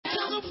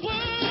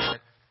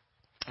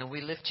And we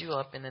lift you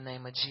up in the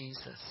name of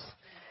Jesus.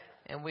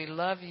 And we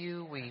love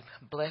you, we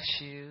bless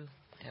you,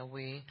 and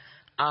we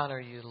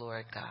honor you,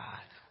 Lord God.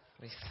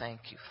 We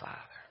thank you, Father.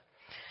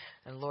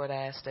 And Lord,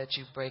 I ask that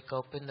you break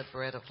open the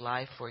bread of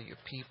life for your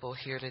people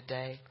here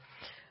today.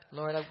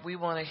 Lord, we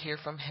want to hear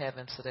from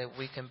heaven so that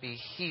we can be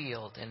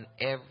healed in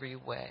every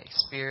way,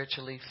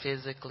 spiritually,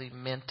 physically,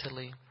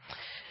 mentally.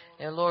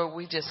 And Lord,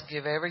 we just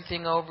give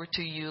everything over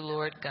to you,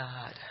 Lord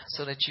God,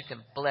 so that you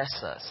can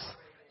bless us.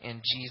 In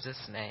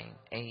Jesus' name,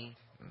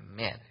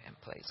 amen.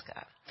 And praise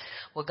God.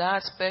 Well,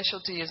 God's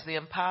specialty is the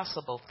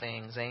impossible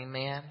things,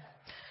 amen.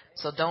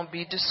 So don't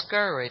be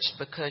discouraged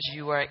because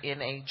you are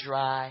in a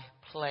dry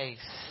place.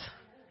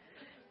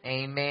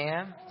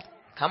 Amen.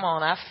 Come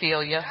on, I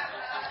feel you.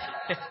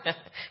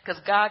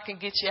 Because God can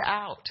get you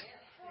out.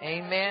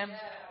 Amen.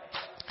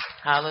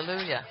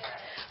 Hallelujah.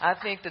 I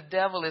think the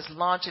devil is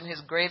launching his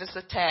greatest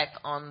attack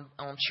on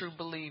true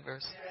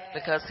believers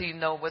because he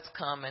knows what's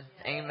coming.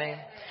 Amen.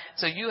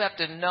 So you have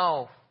to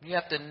know. You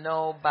have to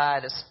know by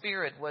the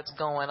Spirit what's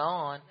going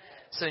on.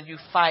 So you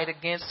fight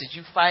against it.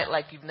 You fight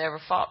like you've never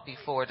fought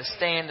before to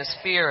stay in the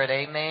Spirit.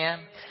 Amen.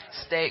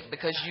 Stay,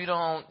 because you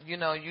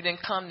didn't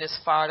come this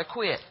far to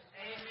quit.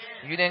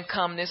 You didn't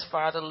come this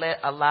far to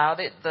allow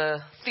the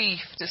thief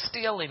to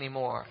steal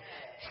anymore.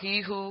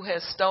 He who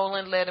has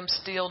stolen, let him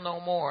steal no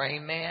more.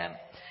 Amen.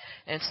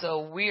 And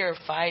so we are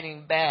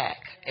fighting back.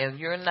 And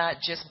you're not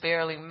just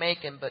barely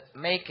making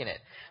it.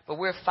 But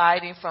we're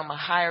fighting from a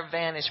higher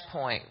vantage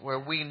point where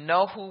we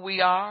know who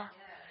we are.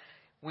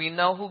 We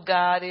know who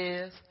God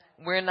is.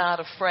 We're not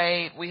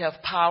afraid. We have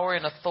power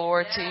and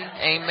authority.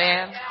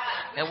 Amen.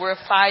 And we're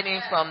fighting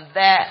from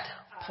that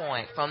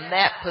point, from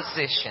that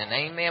position.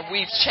 Amen.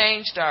 We've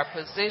changed our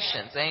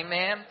positions.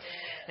 Amen.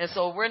 And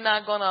so we're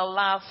not going to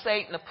allow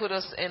Satan to put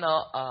us in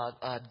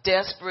a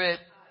desperate,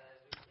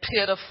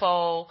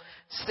 pitiful,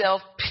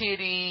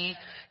 self-pity,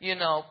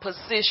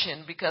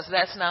 position, because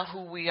that's not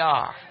who we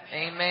are.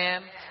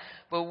 Amen.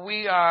 But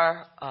we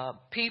are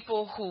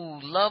people who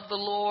love the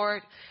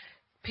Lord,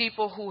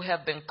 people who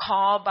have been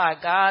called by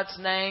God's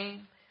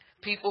name,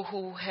 people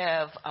who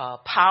have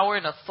power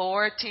and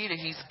authority that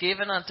He's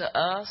given unto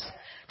us,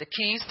 the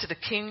keys to the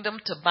kingdom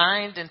to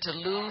bind and to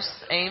loose.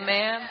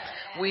 Amen.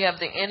 We have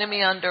the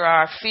enemy under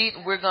our feet.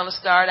 We're going to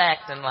start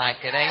acting like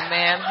it.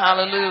 Amen.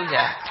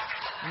 Hallelujah.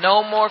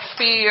 No more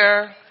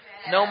fear.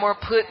 No more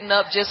putting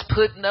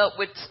up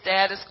with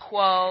status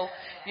quo.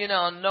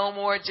 No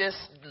more just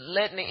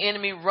letting the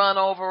enemy run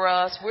over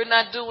us. We're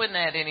not doing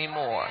that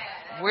anymore.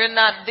 We're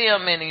not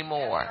them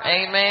anymore.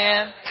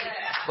 Amen.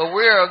 But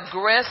we're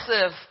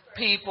aggressive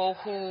people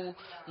who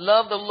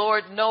love the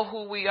Lord, know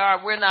who we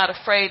are. We're not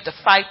afraid to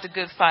fight the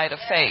good fight of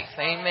faith.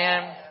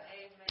 Amen.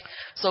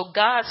 So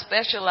God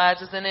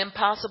specializes in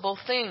impossible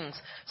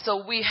things.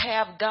 So we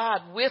have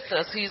God with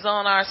us. He's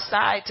on our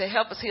side to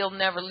help us. He'll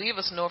never leave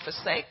us nor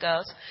forsake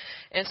us.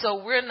 And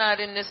so we're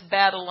not in this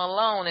battle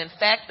alone. In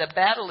fact, the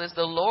battle is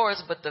the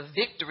Lord's, but the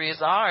victory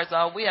is ours.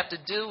 All we have to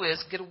do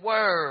is get a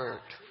word.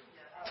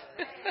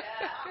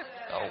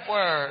 A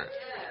word.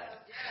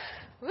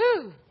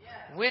 Woo.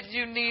 Would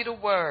you need a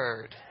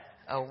word?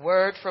 A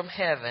word from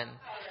heaven.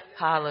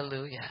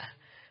 Hallelujah.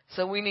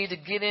 So we need to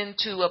get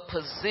into a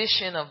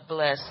position of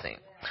blessing,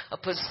 a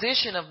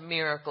position of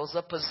miracles,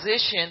 a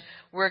position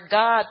where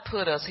God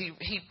put us.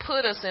 He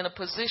put us in a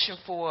position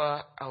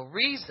for a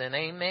reason.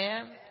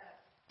 Amen.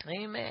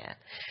 Amen.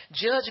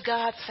 Judge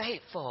God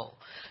faithful.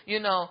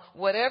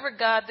 Whatever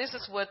God, this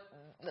is what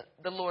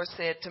the Lord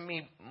said to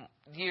me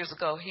years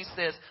ago. He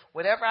says,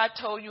 whatever I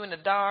told you in the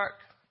dark,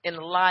 in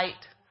the light,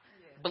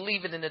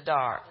 believe it in the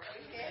dark.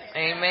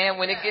 Amen.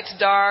 When it gets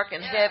dark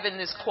and heaven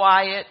is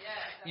quiet,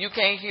 you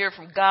can't hear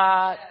from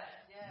God,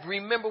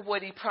 remember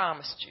what He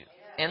promised you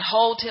and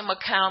hold Him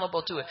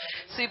accountable to it.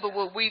 See, but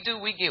what we do,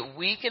 we get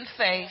weak in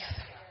faith.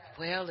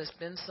 Well, it's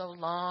been so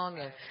long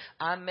and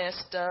I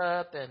messed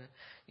up and,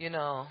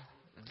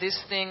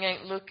 this thing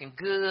ain't looking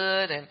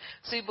good. And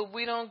see, but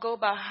we don't go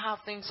by how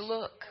things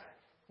look.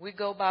 We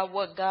go by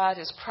what God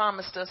has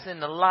promised us in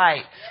the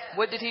light.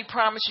 What did He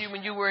promise you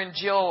when you were in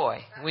joy,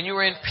 when you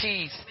were in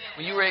peace,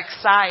 when you were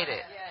excited,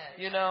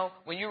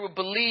 when you were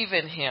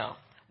believing Him?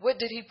 What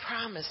did He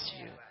promise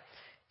you?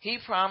 He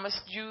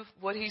promised you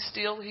what He's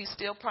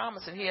still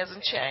promising. He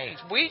hasn't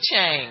changed. We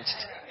changed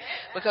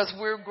because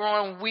we're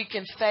growing weak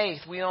in faith.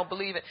 We don't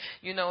believe it.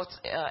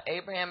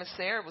 Abraham and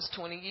Sarah was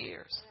 20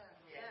 years.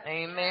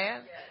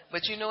 Amen.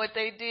 But you know what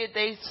they did?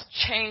 They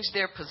changed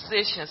their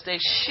positions. They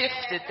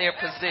shifted their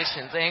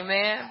positions.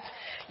 Amen.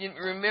 You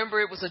remember,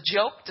 it was a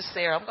joke to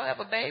Sarah. I'm going to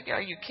have a baby.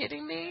 Are you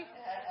kidding me?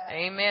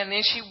 Amen.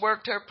 Then she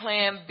worked her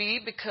plan B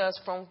because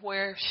from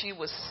where she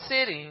was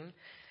sitting,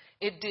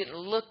 it didn't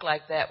look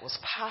like that was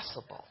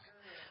possible.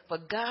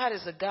 But God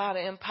is a God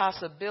of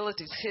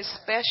impossibilities. His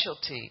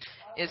specialty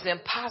is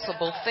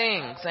impossible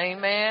things.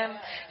 Amen.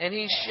 And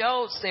He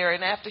showed Sarah,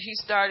 and after He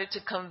started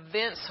to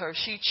convince her,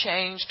 she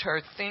changed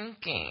her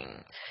thinking.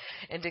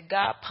 And did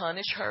God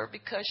punish her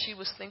because she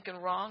was thinking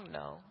wrong?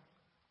 No.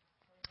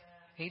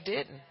 He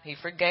didn't. He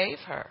forgave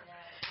her.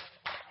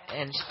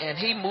 And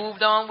he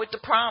moved on with the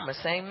promise.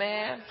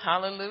 Amen.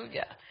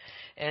 Hallelujah.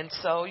 And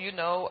so,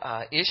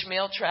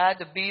 Ishmael tried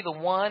to be the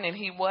one, and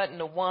he wasn't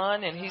the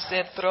one. And he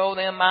said, throw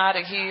them out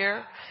of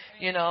here.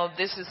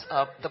 This is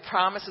the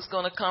promise is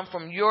going to come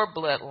from your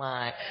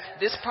bloodline.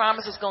 This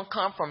promise is going to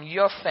come from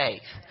your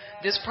faith.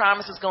 This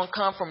promise is going to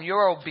come from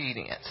your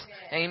obedience.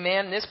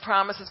 Amen. This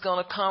promise is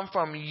going to come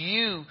from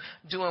you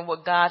doing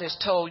what God has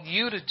told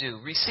you to do,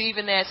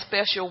 receiving that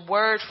special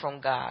word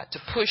from God to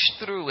push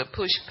through and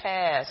push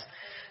past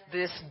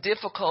this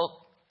difficult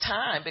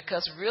time,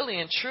 because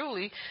really and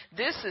truly,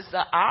 this is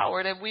the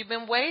hour that we've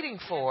been waiting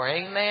for.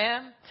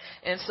 Amen.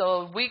 And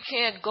so we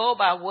can't go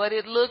by what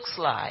it looks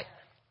like.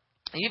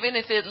 Even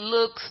if it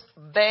looks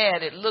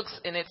bad,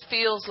 and it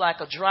feels like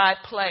a dry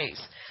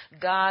place,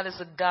 God is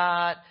a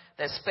God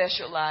that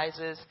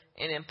specializes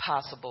in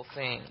impossible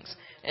things.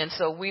 And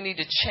so we need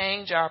to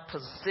change our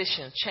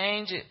position.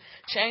 Change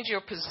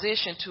your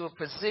position to a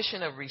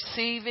position of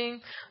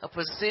receiving, a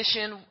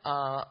position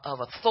of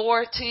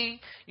authority.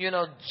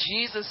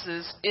 Jesus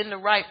is in the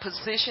right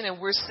position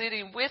and we're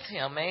sitting with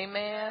him.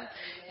 Amen.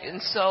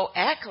 And so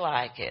act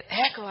like it.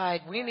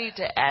 We need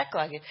to act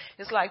like it.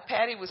 It's like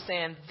Patty was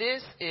saying,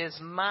 this is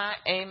my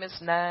Amos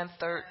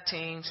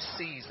 9:13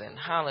 season.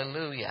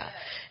 Hallelujah.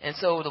 And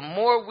so the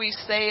more we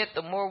say it,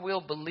 the more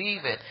we'll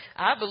believe it.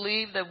 I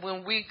believe that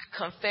when we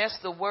confess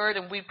the word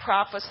and we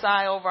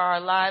prophesy over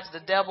our lives, the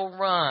devil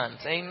runs.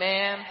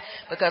 Amen.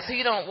 Because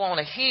he don't want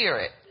to hear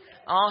it.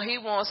 All he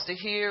wants to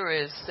hear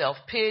is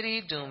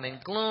self-pity, doom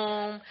and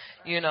gloom.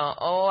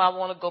 I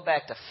want to go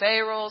back to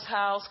Pharaoh's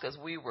house because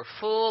we were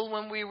full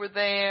when we were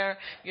there.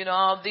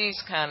 All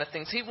these kind of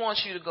things. He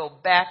wants you to go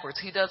backwards.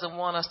 He doesn't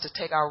want us to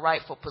take our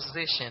rightful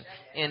position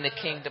in the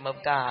kingdom of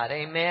God.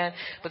 Amen.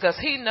 Because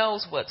he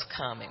knows what's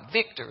coming.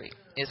 Victory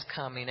is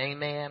coming.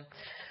 Amen.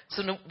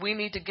 So we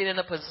need to get in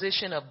a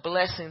position of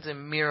blessings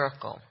and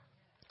miracle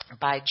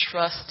by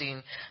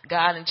trusting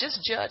God and just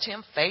judge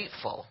him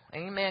faithful.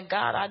 Amen.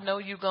 God, I know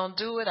you're going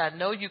to do it. I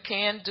know you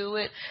can do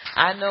it.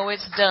 I know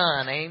it's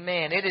done.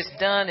 Amen. It is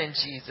done in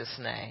Jesus'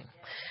 name.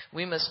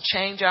 We must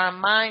change our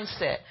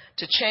mindset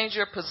to change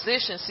your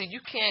position. See, you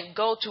can't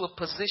go to a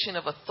position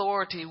of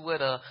authority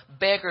with a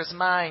beggar's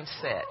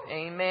mindset.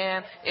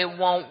 Amen. It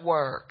won't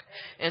work.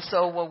 And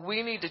so what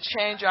we need to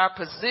change our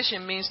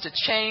position means to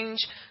change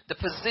the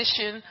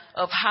position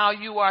of how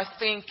you are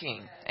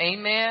thinking.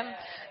 Amen.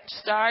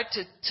 Start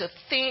to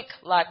think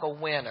like a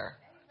winner,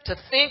 to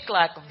think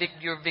like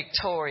you're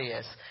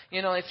victorious.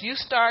 If you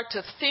start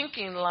to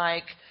thinking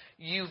like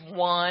you've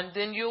won,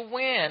 then you'll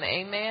win.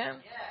 Amen.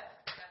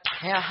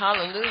 Yeah,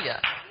 hallelujah.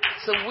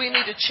 So we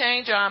need to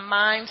change our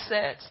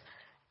mindsets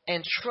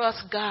and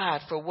trust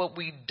God for what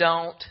we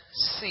don't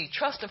see.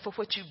 Trust him for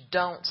what you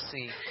don't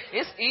see.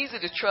 It's easy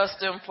to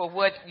trust him for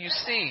what you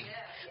see,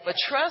 but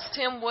trust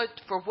him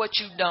for what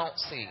you don't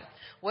see.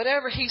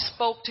 Whatever he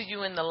spoke to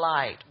you in the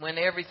light when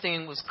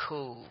everything was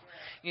cool,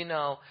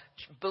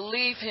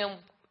 believe him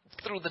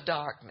through the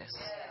darkness.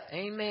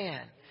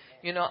 Amen.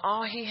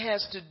 All he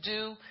has to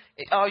do,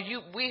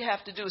 we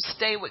have to do is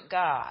stay with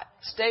God.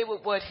 Stay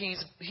with what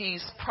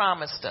he's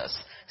promised us.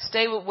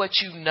 Stay with what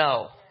you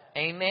know.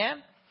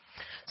 Amen.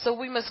 So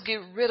we must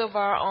get rid of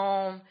our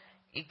own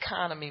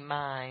economy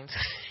minds.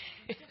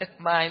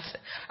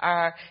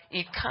 Our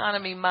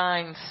economy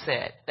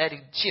mindset, that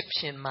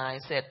Egyptian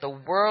mindset, the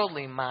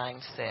worldly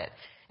mindset.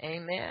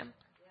 Amen.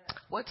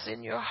 What's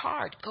in your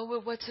heart? Go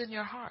with what's in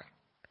your heart.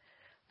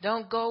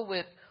 Don't go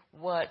with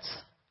what's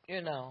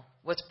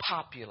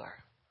popular.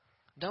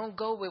 Don't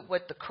go with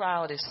what the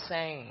crowd is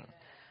saying.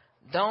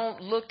 Don't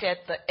look at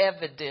the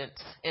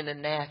evidence in the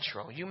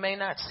natural. You may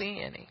not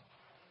see any.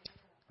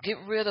 Get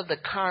rid of the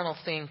carnal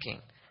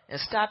thinking and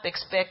stop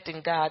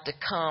expecting God to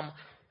come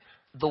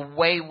the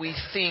way we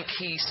think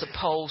he's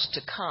supposed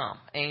to come.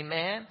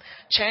 Amen.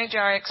 Change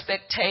our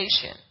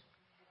expectation.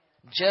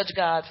 Judge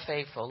God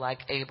faithful like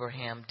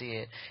Abraham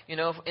did. In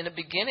the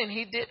beginning,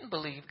 he didn't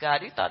believe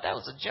God. He thought that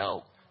was a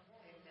joke.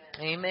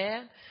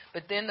 Amen.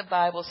 But then the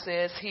Bible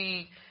says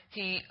he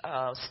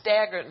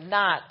staggered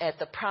not at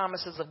the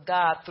promises of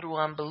God through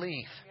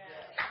unbelief.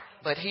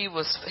 But he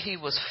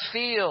was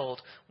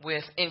filled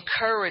with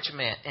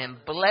encouragement and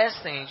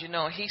blessings.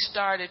 He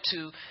started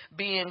to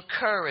be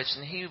encouraged,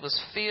 and he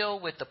was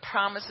filled with the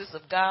promises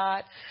of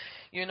God.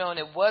 And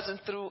it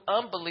wasn't through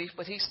unbelief,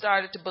 but he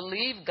started to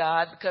believe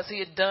God because he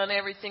had done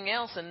everything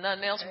else and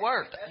nothing else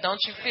worked. Don't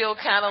you feel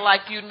kind of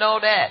like you know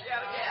that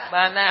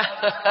by now?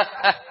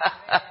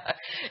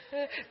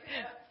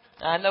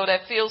 I know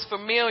that feels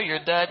familiar,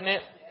 doesn't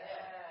it?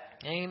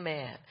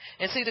 Amen.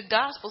 And see, the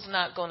gospel's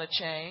not going to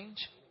change.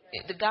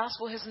 The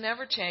gospel has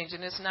never changed,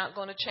 and it's not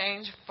going to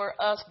change for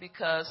us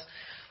because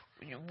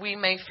we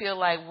may feel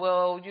like,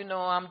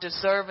 I'm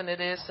deserving of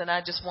this, and I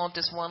just want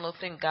this one little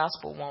thing.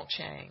 Gospel won't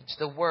change.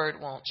 The word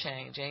won't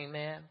change.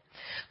 Amen.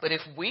 But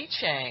if we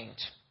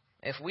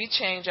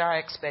change our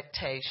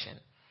expectation,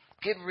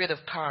 get rid of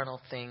carnal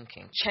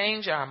thinking,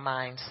 change our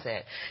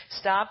mindset,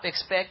 stop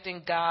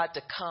expecting God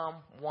to come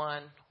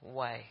one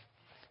way.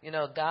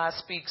 God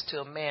speaks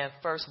to a man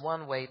first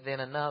one way,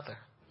 then another.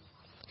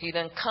 He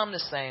doesn't come the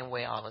same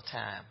way all the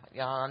time.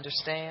 Y'all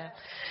understand?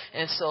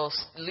 And so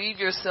leave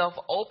yourself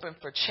open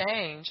for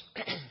change,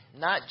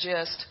 not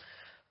just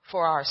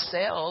for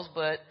ourselves,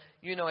 but,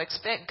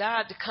 expect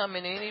God to come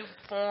in any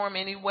form,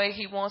 any way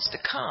he wants to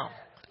come.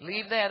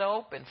 Leave that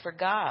open for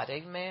God.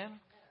 Amen.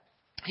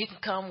 He can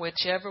come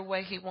whichever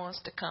way he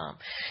wants to come.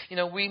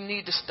 We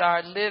need to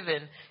start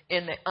living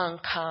in the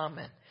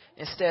uncommon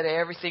instead of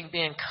everything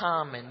being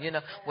common.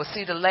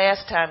 The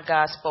last time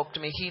God spoke to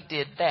me, he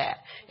did that.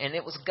 And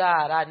it was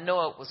God. I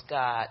know it was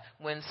God.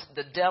 When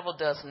the devil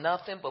does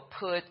nothing but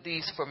put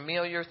these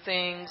familiar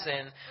things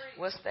and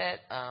what's that?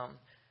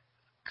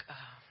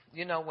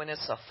 When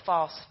it's a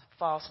false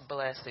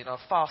blessing or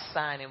false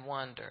sign and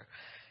wonder.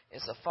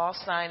 It's a false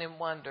sign and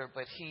wonder,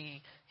 but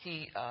he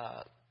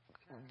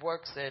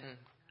works in,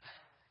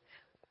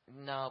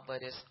 no,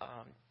 but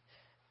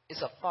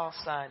it's a false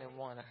sign and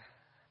wonder.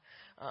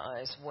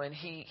 It's when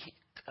he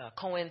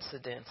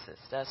coincidences.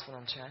 That's what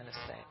I'm trying to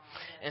say.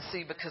 And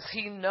see, because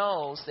he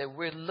knows that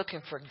we're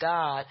looking for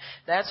God,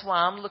 that's why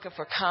I'm looking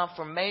for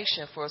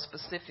confirmation for a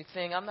specific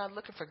thing. I'm not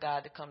looking for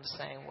God to come the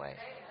same way.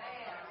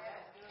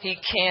 He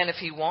can if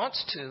he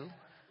wants to,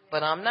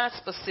 but I'm not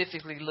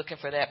specifically looking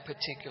for that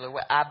particular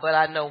way. But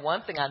I know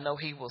one thing. I know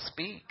he will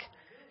speak.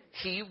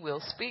 He will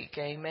speak.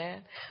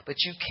 Amen. But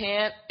you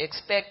can't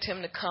expect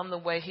him to come the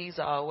way he's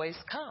always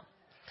come.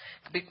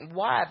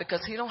 Why?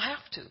 Because he don't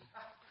have to.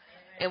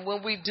 And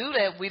when we do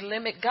that, we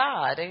limit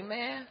God.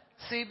 Amen.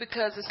 See,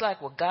 because it's like,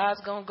 well,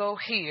 God's going to go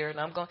here and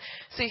I'm going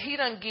to. See, he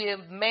doesn't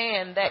give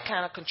man that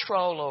kind of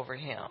control over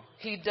him.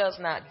 He does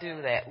not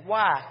do that.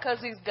 Why? Because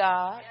he's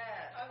God.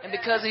 And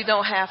because he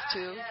don't have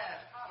to.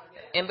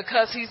 And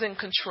because he's in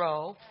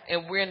control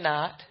and we're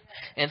not.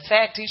 In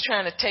fact, he's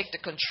trying to take the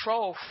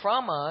control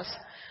from us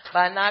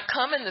by not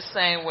coming the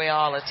same way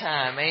all the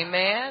time.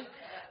 Amen.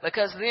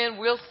 Because then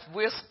we'll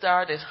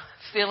start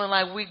feeling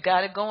like we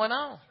got it going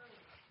on.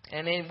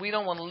 And then we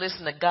don't want to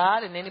listen to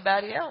God and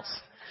anybody else.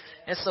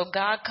 And so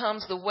God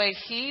comes the way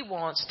he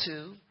wants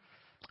to,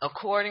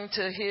 according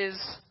to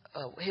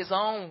his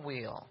own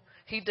will.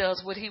 He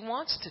does what he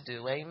wants to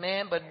do.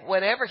 Amen. But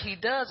whatever he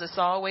does, it's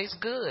always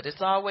good.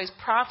 It's always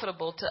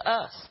profitable to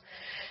us.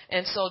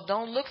 And so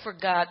don't look for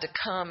God to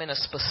come in a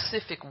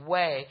specific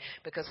way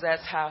because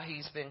that's how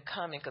he's been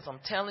coming. Because I'm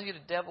telling you, the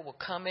devil will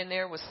come in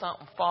there with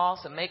something false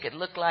and make it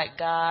look like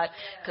God.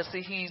 Because, see,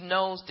 he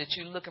knows that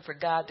you're looking for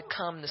God to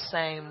come the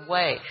same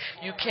way.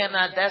 You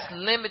cannot, that's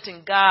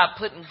limiting God,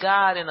 putting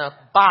God in a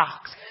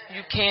box.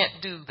 You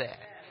can't do that.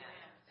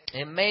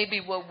 It may be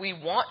what we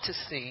want to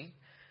see,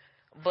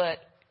 but,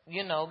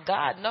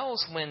 God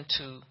knows when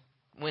to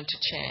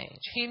change.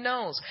 He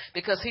knows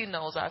because he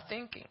knows our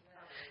thinking.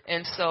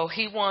 And so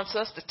he wants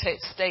us to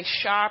stay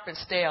sharp and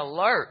stay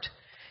alert.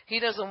 He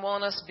doesn't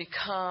want us to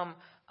become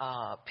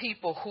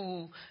people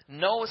who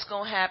know it's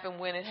going to happen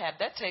when it happens.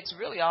 That takes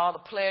really all the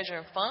pleasure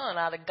and fun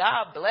out of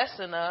God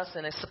blessing us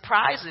and it's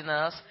surprising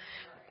us,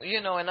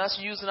 and us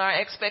using our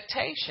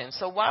expectations.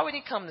 So why would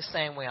he come the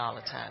same way all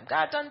the time?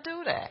 God doesn't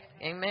do that.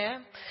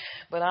 Amen.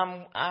 But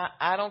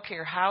I don't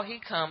care how he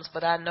comes,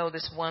 but I know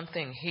this one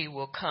thing. He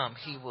will come.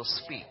 He will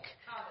speak.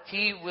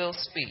 He will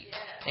speak.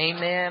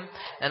 Amen.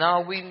 And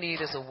all we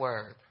need is a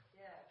word.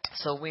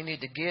 So we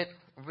need to get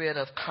rid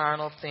of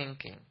carnal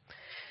thinking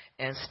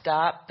and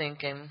stop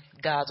thinking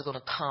God's going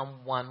to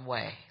come one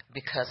way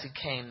because he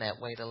came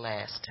that way the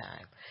last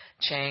time.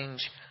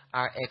 Change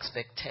our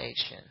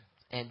expectation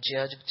and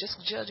just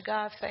judge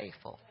God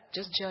faithful.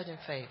 Just judge him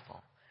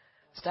faithful.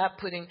 Stop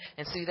putting,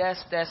 and see,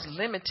 that's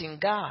limiting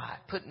God,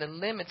 putting the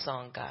limits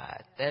on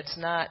God. That's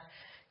not,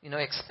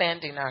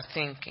 expanding our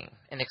thinking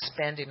and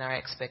expanding our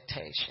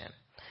expectation.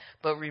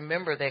 But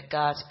remember that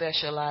God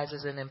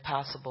specializes in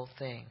impossible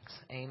things.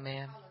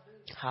 Amen.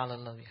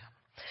 Hallelujah.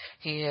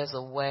 He has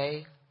a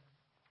way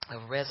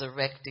of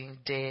resurrecting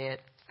dead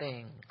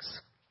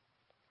things.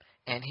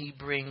 And he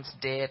brings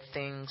dead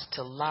things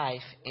to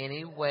life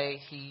any way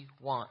he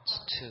wants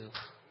to.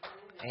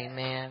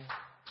 Amen.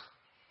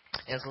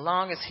 As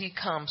long as he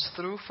comes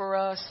through for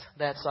us,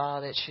 that's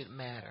all that should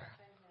matter.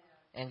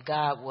 And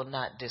God will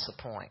not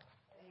disappoint.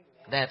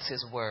 That's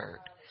his word.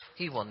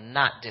 He will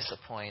not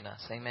disappoint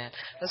us. Amen.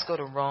 Let's go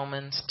to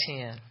Romans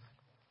 10.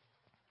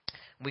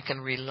 We can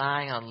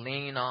rely on,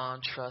 lean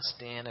on, trust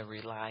in, and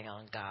rely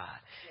on God.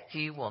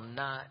 He will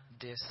not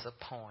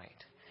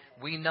disappoint.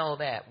 We know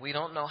that. We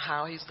don't know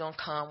how he's going to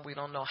come. We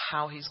don't know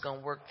how he's going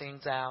to work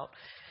things out.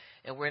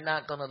 And we're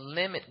not going to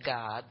limit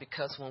God,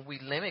 because when we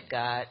limit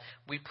God,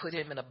 we put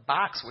him in a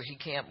box where he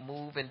can't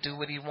move and do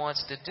what he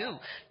wants to do.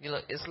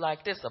 It's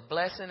like this. A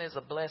blessing is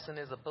a blessing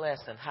is a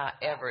blessing,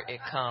 however it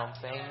comes.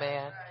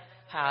 Amen.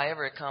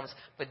 However it comes.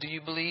 But do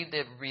you believe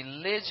that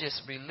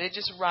religious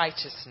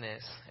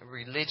righteousness,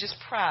 religious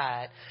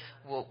pride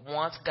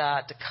wants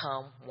God to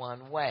come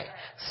one way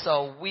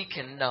so we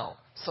can know,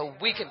 so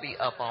we can be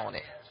up on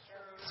it?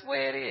 That's the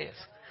way it is.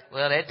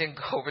 Well, that didn't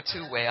go over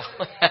too well.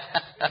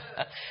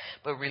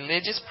 But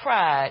religious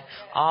pride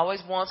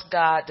always wants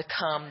God to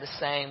come the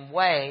same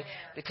way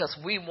because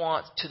we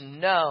want to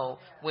know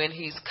when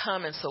he's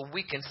coming so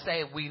we can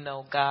say we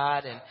know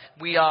God and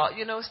we all,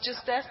 it's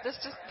just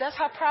that's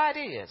how pride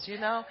is,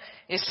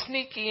 It's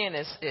sneaky and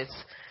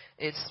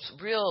it's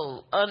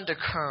real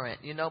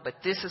undercurrent, but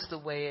this is the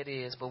way it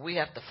is. But we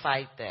have to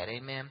fight that.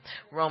 Amen.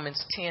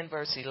 Romans 10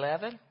 verse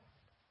 11.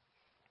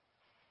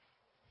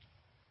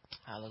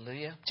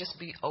 Hallelujah. Just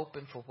be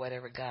open for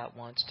whatever God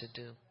wants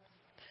to do.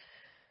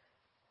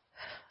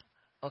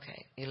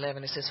 Okay,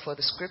 11, it says, for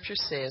the scripture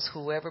says,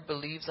 whoever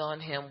believes on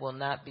him will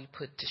not be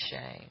put to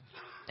shame.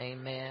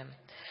 Amen.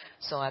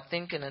 So I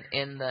think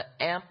in the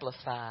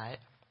Amplified,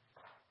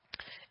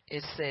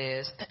 it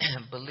says,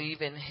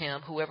 believe in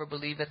him, whoever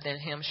believeth in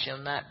him shall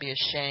not be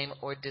ashamed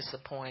or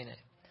disappointed.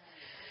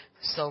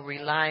 So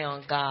rely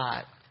on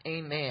God.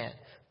 Amen.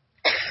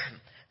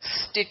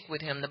 Stick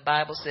with him. The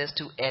Bible says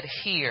to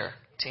adhere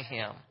to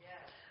him.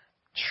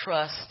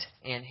 Trust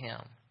in him.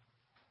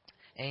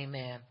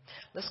 Amen.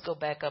 Let's go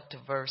back up to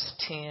verse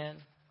 10. It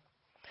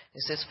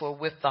says, for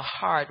with the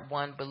heart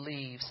one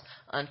believes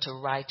unto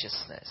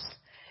righteousness,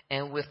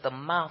 and with the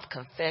mouth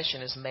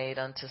confession is made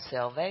unto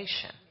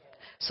salvation.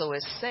 So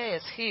it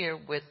says here,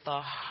 with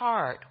the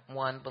heart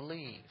one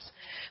believes.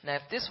 Now,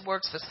 if this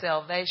works for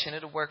salvation,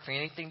 it'll work for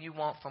anything you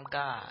want from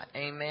God.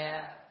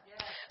 Amen.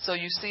 So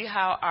you see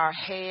how our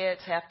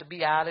heads have to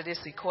be out of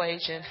this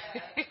equation?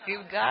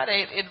 God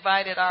ain't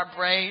invited our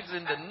brains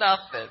into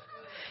nothing.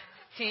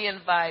 He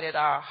invited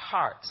our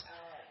hearts.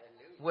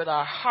 With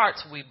our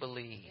hearts we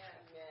believe.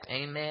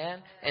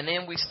 Amen. And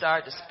then we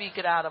start to speak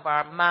it out of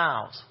our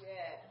mouths.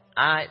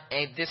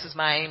 This is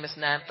my Amos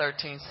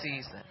 9:13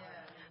 season.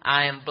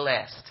 I am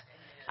blessed.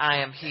 I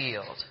am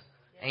healed.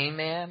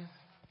 Amen.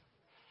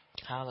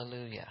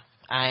 Hallelujah.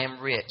 I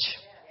am rich.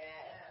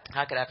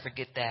 How could I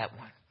forget that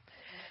one?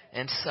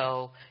 And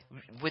so,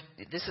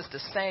 this is the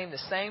same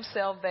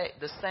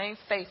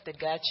faith that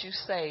got you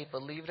saved.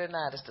 Believe it or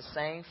not, it's the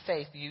same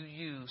faith you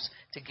use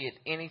to get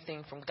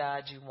anything from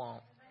God you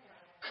want.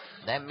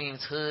 That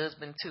means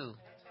husband too.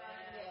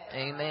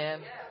 Amen.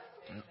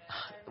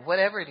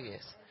 Whatever it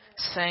is,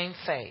 same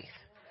faith.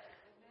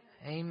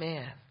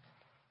 Amen.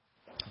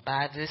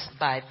 By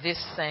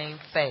this same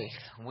faith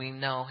we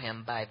know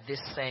him. By this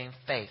same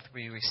faith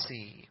we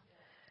receive.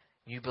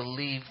 You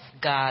believe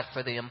God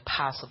for the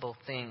impossible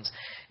things.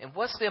 And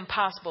what's the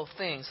impossible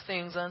things?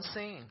 Things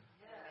unseen.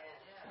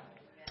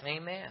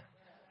 Amen.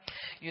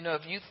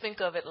 If you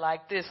think of it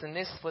like this, and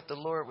this is what the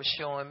Lord was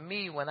showing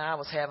me when I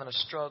was having a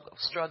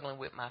struggling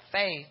with my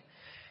faith.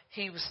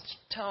 He was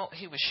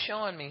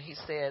showing me, he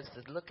says,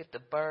 to look at the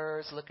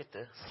birds, look at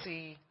the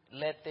sea,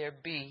 let there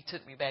be. He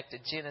took me back to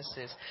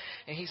Genesis.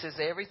 And he says,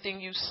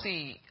 everything you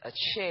see, a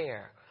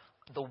chair,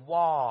 the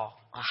wall,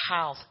 a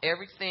house,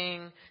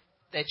 everything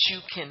that you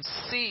can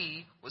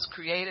see was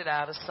created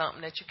out of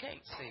something that you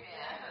can't see.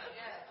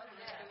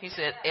 He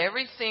said,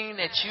 everything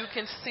that you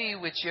can see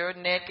with your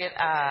naked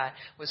eye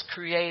was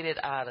created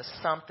out of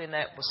something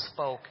that was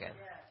spoken.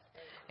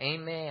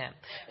 Amen.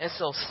 And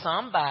so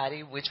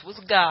somebody, which was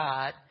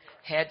God,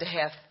 had to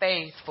have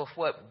faith for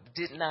what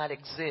did not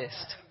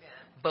exist,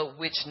 but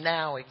which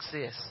now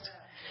exists.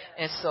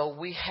 And so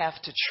we have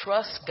to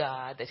trust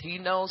God that he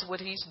knows what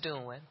he's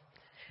doing.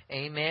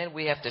 Amen.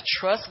 We have to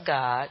trust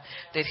God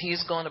that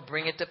he's going to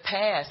bring it to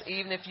pass,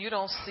 even if you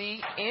don't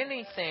see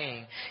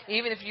anything,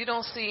 even if you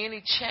don't see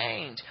any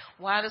change.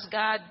 Why does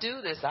God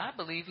do this? I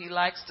believe he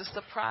likes to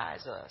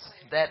surprise us.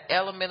 That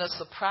element of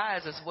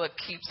surprise is what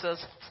keeps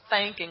us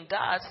thanking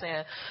God,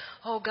 saying,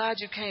 oh, God,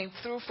 you came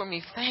through for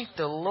me. Thank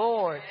the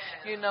Lord.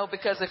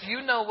 Because if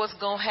you know what's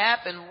going to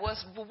happen,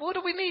 what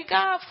do we need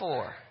God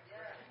for?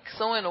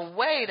 So in a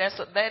way,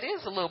 that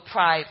is a little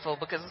prideful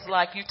because it's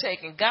like you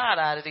taking God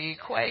out of the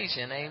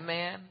equation.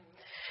 Amen.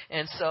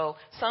 And so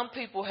some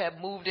people have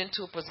moved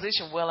into a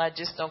position, well, I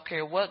just don't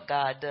care what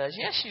God does.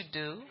 Yes, you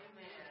do.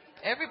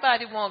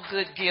 Everybody wants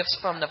good gifts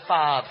from the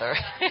Father.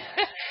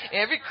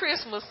 Every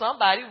Christmas,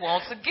 somebody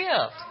wants a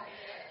gift.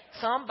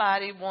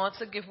 Somebody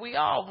wants a gift. We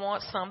all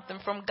want something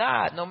from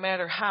God, no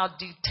matter how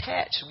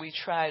detached we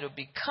try to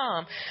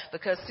become.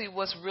 Because, see,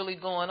 what's really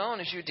going on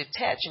is you're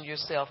detaching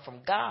yourself from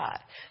God.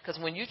 Because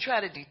when you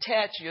try to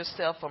detach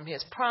yourself from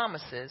his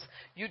promises,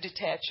 you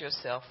detach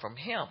yourself from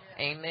him.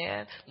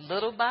 Amen.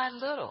 Little by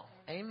little.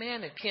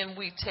 Amen. And can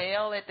we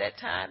tell at that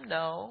time?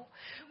 No,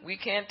 we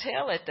can't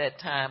tell at that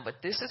time. But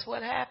this is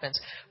what happens.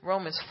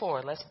 Romans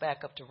 4. Let's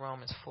back up to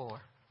Romans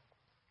 4.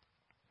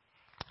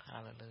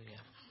 Hallelujah.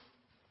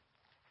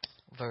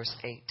 Verse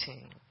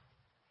 18.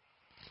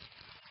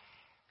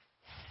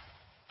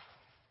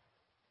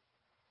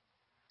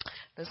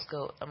 Let's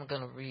go. I'm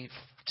going to read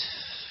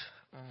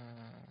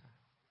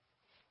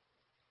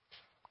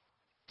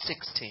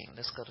 16.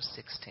 Let's go to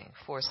 16.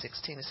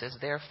 4:16. It says,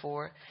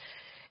 therefore,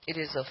 it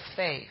is of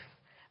faith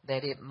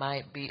that it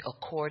might be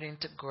according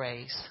to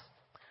grace,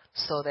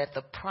 so that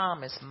the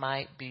promise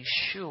might be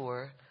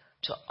sure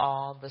to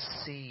all the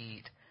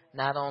seed,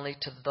 not only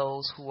to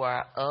those who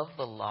are of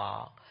the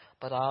law,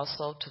 but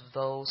also to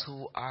those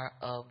who are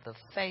of the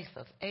faith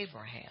of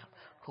Abraham,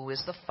 who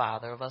is the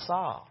father of us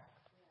all.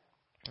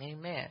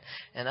 Amen.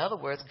 In other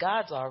words,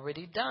 God's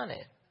already done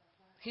it.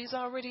 He's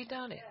already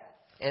done it.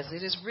 As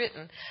it is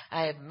written,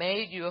 I have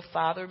made you a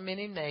father of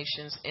many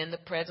nations in the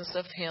presence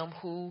of him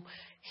who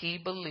he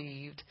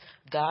believed,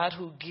 God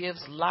who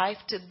gives life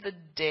to the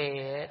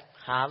dead.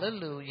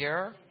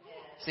 Hallelujah.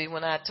 See,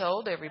 when I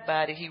told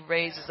everybody he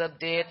raises up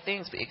dead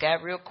things, it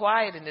got real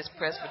quiet in this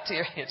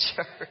Presbyterian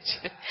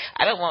church.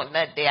 I don't want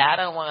that dead. I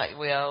don't want,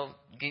 well,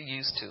 get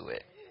used to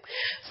it.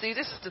 See,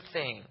 this is the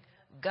thing.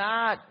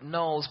 God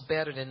knows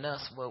better than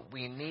us what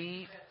we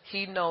need.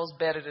 He knows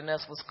better than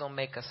us what's going to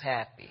make us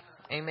happy.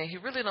 Amen. He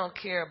really don't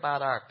care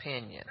about our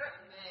opinion.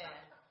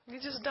 He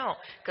just don't.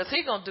 Because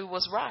he's going to do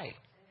what's right.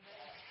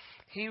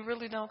 He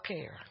really don't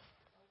care.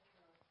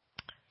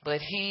 But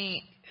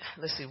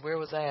let's see, where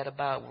was I at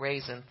about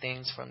raising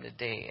things from the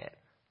dead?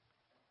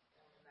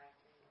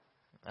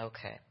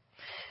 Okay.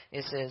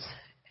 It says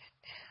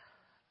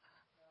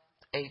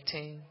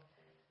 17.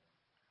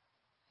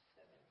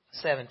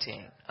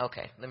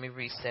 Okay, let me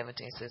read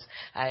 17. It says,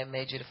 I have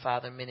made you the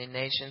father of many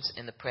nations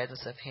in the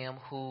presence of him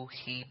who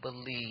he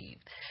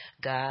believed.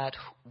 God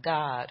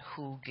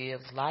who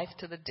gives life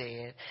to the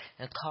dead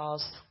and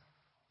calls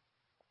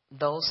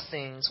those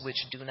things which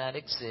do not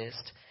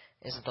exist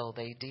as though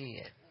they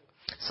did.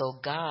 So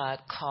God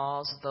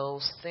calls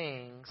those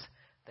things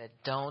that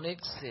don't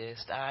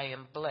exist. I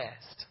am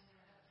blessed.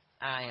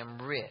 I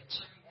am rich.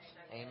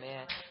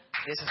 Amen.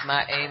 This is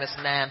my Amos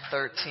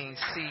 9:13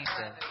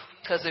 season.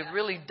 Because it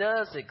really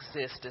does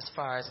exist as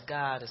far as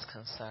God is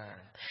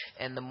concerned.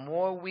 And the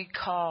more we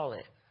call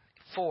it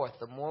forth,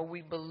 the more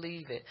we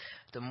believe it,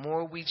 the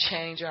more we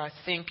change our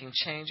thinking,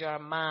 change our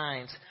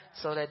minds,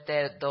 so that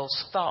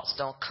those thoughts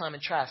don't come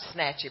and try to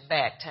snatch it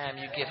back time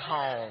you get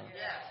home.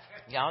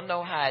 Y'all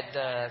know how it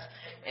does.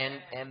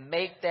 And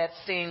make that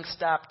thing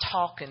stop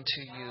talking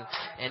to you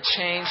and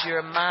change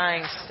your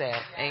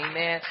mindset.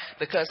 Amen.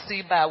 Because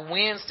see, by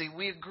Wednesday,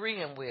 we're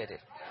agreeing with it.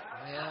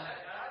 Well,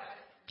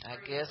 I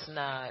guess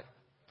not.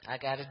 I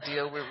got to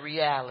deal with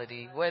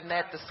reality. Wasn't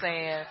that the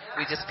saying?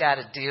 We just got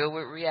to deal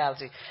with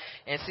reality.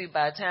 And see,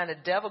 by the time the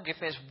devil gets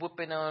finished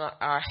whooping on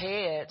our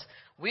heads,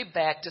 we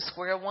back to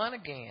square one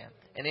again.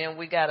 And then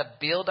we got to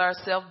build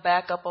ourselves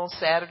back up on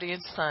Saturday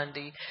and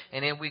Sunday.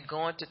 And then we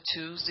go into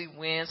Tuesday,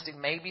 Wednesday,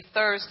 maybe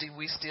Thursday.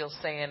 We still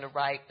saying the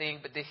right thing.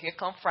 But then here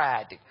come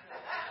Friday.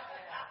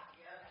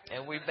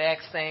 And we back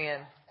saying,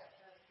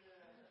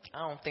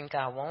 I don't think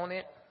I want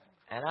it.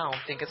 And I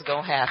don't think it's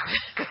going to happen.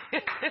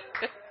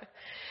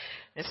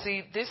 And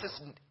see, this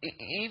is,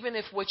 even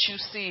if what you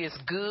see is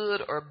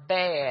good or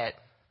bad,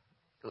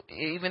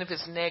 even if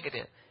it's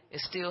negative, it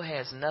still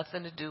has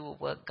nothing to do with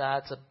what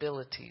God's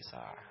abilities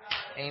are.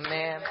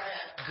 Amen.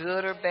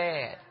 Good or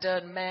bad,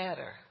 doesn't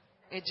matter.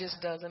 It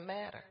just doesn't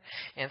matter.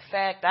 In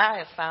fact, I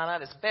have found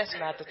out it's best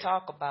not to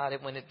talk about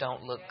it when it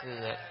don't look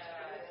good.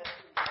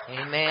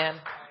 Amen.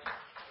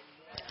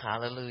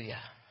 Hallelujah.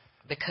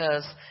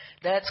 Because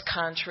that's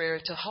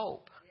contrary to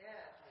hope.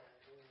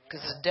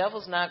 Because the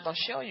devil's not going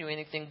to show you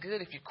anything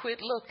good if you quit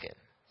looking.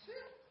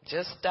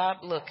 Just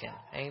stop looking.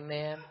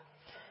 Amen.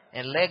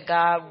 And let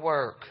God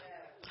work.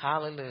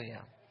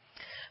 Hallelujah.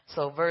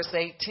 So verse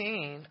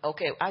 18.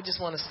 Okay, I just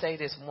want to say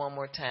this one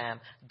more time.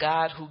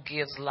 God who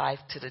gives life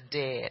to the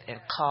dead and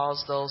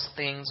calls those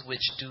things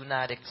which do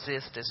not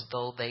exist as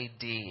though they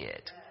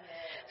did.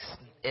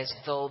 As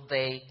though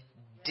they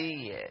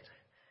did.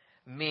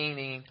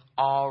 Meaning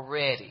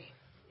already.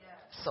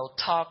 So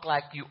talk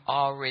like you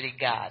already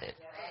got it.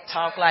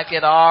 Talk like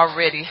it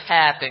already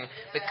happened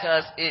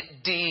because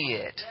it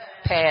did.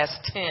 Past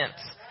tense.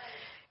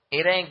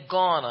 It ain't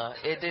gonna.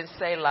 It didn't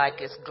say like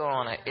it's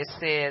gonna. It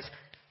says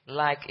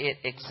like it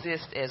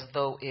exists as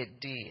though it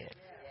did.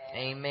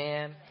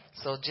 Amen.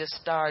 So just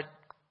start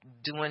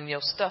doing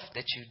your stuff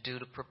that you do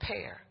to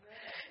prepare.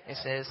 It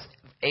says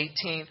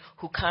 18,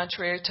 who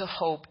contrary to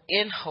hope,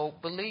 in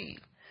hope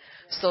believed,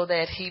 so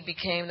that he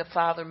became the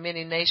father of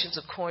many nations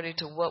according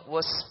to what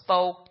was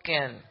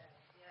spoken.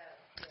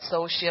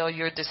 So shall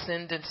your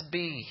descendants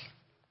be.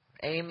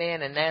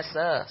 Amen. And that's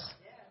us.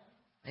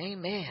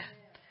 Amen.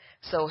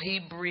 So he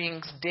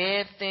brings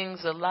dead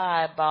things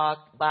alive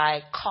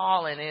by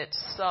calling it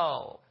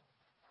so.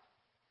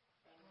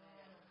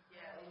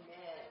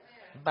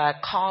 By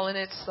calling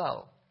it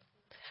so.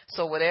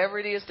 So whatever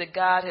it is that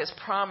God has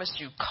promised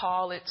you,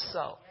 call it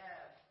so.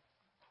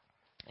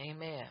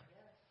 Amen.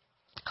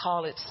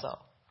 Call it so.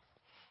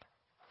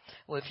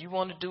 Well, if you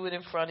want to do it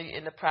in front of you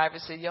in the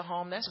privacy of your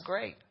home, that's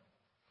great.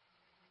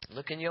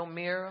 Look in your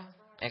mirror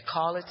and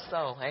call it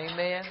so.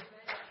 Amen.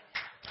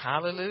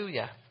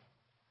 Hallelujah.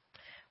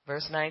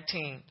 Verse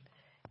 19.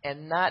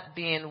 And not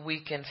being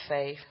weak in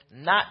faith,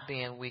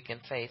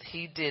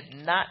 he did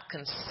not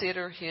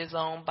consider his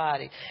own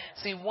body.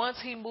 See, once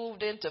he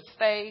moved into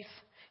faith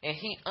and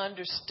he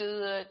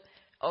understood,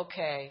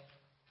 okay,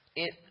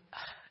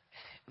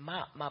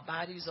 my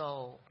body's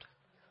old.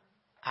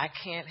 I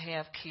can't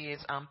have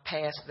kids. I'm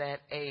past that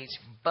age.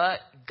 But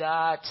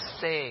God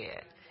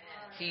said,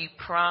 he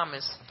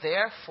promised,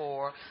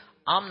 therefore,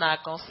 I'm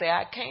not going to say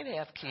I can't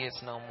have kids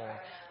no more.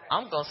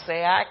 I'm going to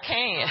say I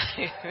can.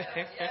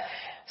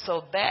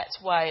 So that's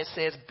why it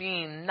says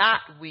being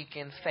not weak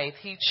in faith.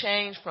 He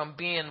changed from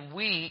being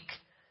weak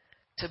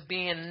to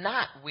being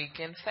not weak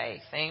in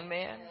faith.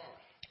 Amen.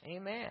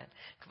 Amen.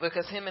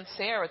 Because him and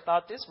Sarah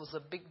thought this was a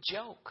big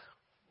joke.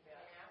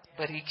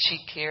 But she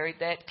carried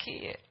that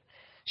kid.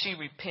 She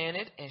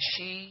repented and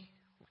she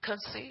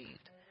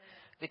conceived.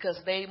 Because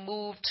they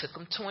moved, took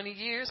them 20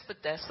 years, but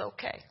that's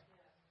okay.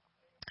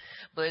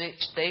 But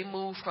they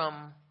moved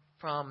from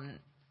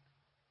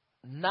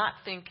not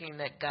thinking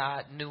that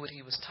God knew what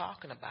he was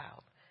talking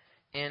about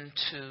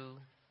into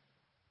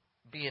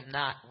being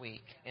not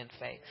weak in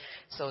faith.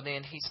 So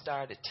then he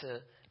started to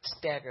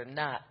stagger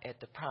not at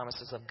the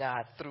promises of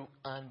God through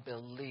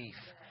unbelief.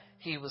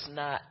 He was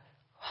not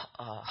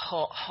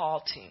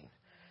halting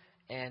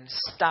and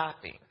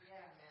stopping,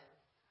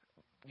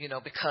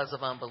 because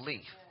of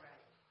unbelief.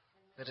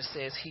 But it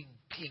says he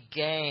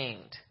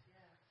gained,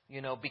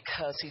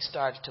 because he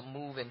started to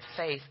move in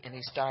faith and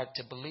he started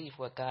to believe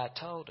what God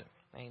told him.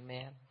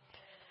 Amen.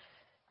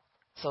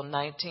 So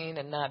 19,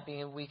 and not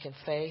being weak in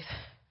faith,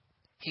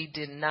 he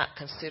did not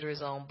consider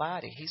his own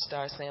body. He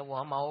started saying,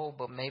 well, I'm old,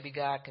 but maybe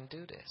God can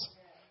do this.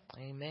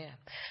 Amen.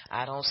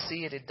 I don't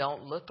see it. It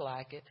don't look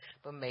like it,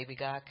 but maybe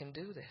God can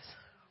do this.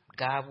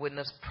 God wouldn't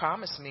have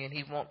promised me, and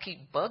he won't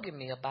keep bugging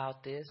me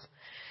about this.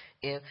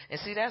 And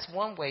see, that's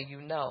one way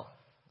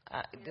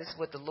this is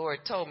what the Lord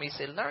told me. He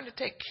said, learn to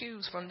take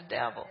cues from the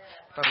devil.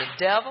 From the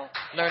devil,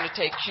 learn to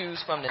take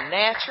cues from the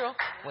natural.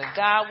 When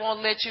God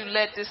won't let you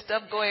let this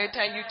stuff go, every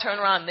time you turn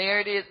around, there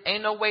it is.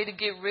 Ain't no way to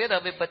get rid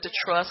of it but to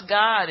trust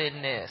God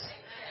in this.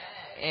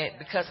 And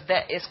because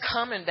that is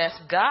coming, that's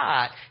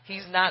God.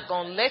 He's not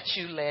going to let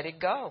you let it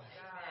go.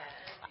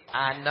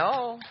 I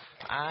know.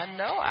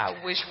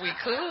 I wish we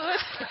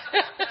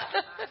could.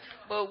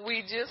 But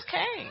we just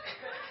can't.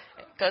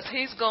 Because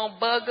he's going to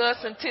bug us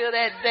until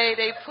that day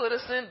they put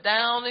us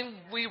down and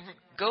we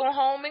go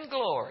home in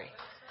glory.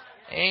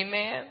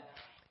 Amen.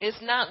 It's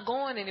not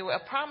going anywhere.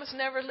 A promise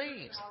never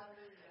leaves.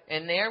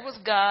 And there was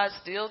God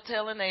still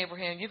telling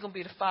Abraham, you're going to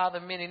be the father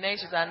of many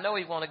nations. I know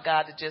he wanted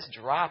God to just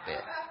drop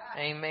it.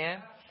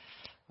 Amen.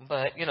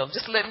 But,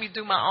 just let me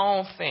do my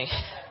own thing.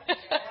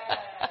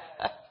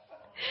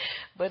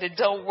 But it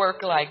don't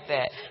work like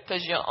that,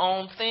 because your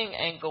own thing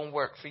ain't going to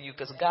work for you,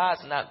 because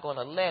God's not going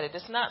to let it.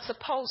 It's not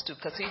supposed to,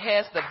 because he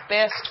has the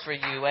best for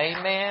you.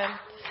 Amen.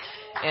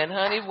 And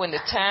honey, when the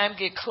time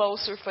get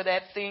closer for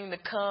that thing to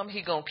come,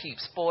 he going to keep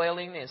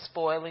spoiling and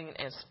spoiling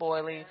and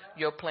spoiling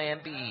your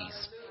plan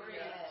B's.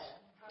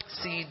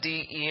 C,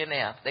 D, E, and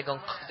F.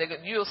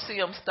 You'll see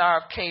them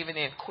start caving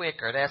in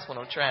quicker. That's what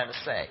I'm trying to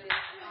say.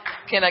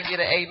 Can I get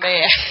an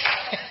amen?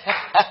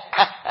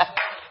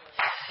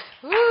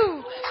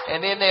 Woo.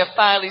 And then they'll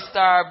finally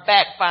start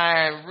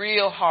backfiring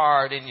real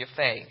hard in your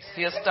face.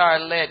 He'll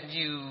start letting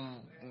you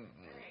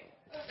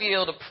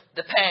feel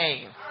the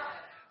pain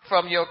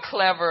from your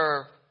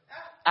clever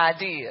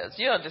ideas.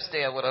 You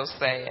understand what I'm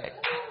saying?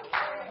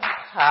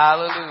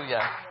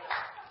 Hallelujah.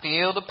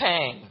 Feel the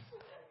pain.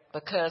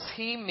 Because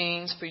he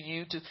means for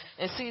you to,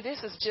 and see,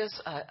 this is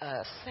just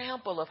a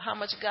sample of how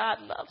much God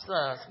loves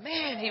us.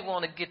 Man, he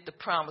want to get the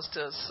promise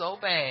to us so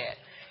bad.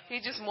 He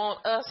just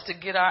want us to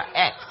get our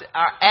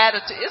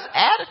attitude. It's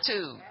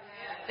attitude.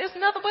 It's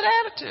nothing but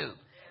attitude.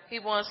 He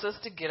wants us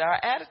to get our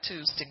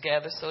attitudes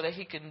together so that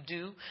he can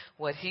do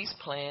what he's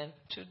planned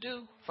to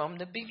do from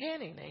the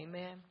beginning.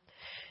 Amen.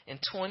 In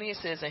 20 it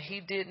says, and he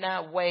did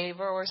not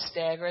waver or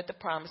stagger at the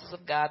promises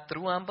of God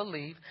through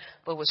unbelief,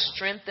 but was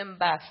strengthened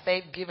by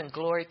faith, giving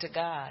glory to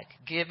God.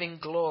 Giving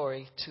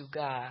glory to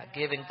God.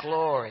 Giving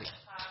glory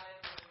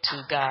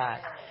to God.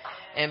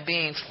 And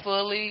being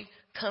fully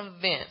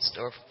convinced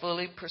or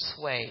fully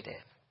persuaded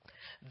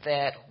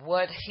that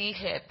what he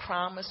had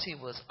promised, he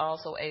was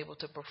also able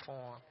to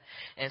perform.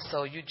 And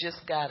so you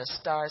just got to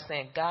start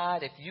saying,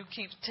 God, if you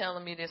keep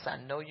telling me this, I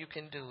know you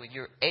can do it.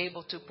 You're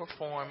able to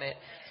perform it.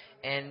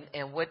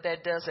 And what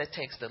that does, that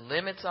takes the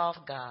limits off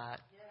God,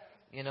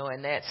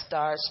 and that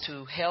starts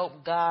to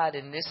help God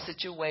in this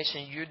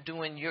situation.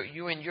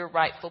 You're in your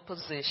rightful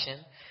position.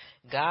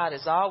 God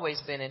has always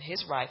been in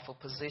his rightful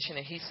position,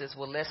 and he says,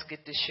 well, let's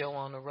get this show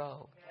on the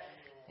road.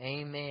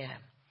 Amen.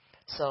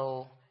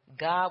 So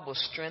God will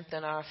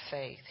strengthen our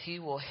faith. He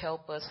will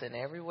help us in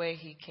every way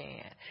he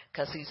can,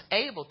 because he's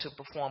able to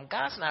perform.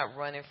 God's not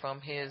running from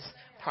his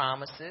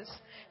promises.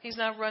 He's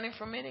not running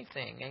from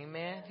anything.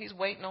 Amen. He's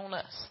waiting on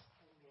us.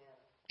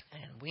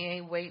 And we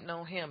ain't waiting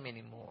on him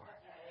anymore.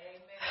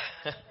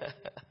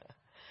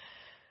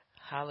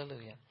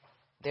 Hallelujah.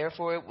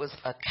 Therefore, it was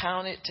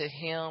accounted to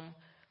him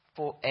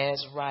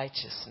as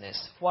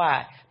righteousness.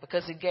 Why?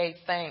 Because he gave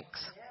thanks,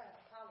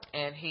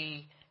 and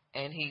he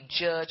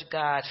judged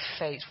God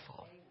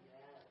faithful.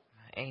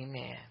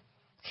 Amen.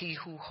 He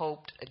who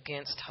hoped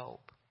against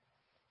hope,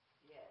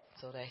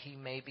 so that he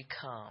may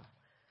become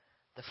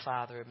the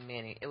father of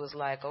many. It was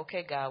like,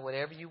 okay, God,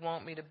 whatever you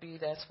want me to be,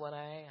 that's what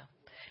I am.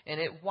 And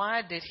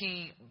why did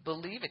he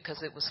believe it?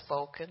 Because it was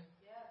spoken.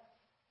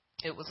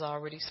 It was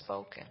already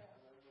spoken.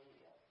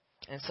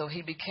 And so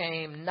he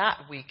became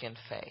not weak in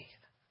faith.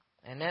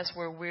 And that's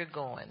where we're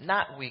going,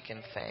 not weak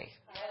in faith.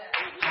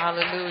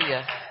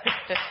 Hallelujah.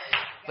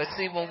 But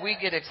see, when we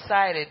get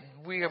excited,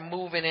 we are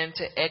moving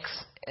into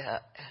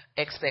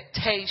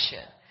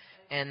expectation.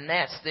 And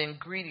that's the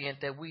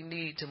ingredient that we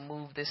need to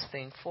move this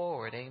thing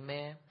forward.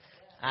 Amen.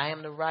 I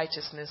am the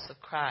righteousness of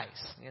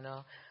Christ.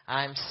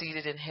 I am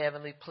seated in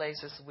heavenly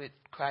places with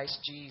Christ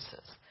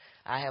Jesus.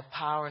 I have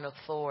power and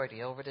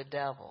authority over the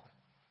devil.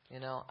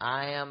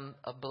 I am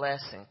a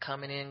blessing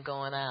coming in,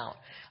 going out.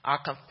 Our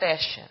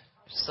confession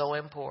is so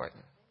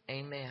important.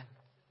 Amen.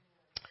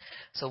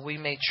 So we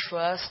may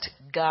trust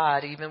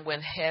God even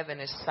when heaven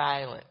is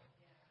silent.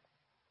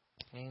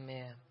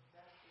 Amen.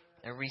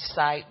 And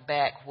recite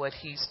back what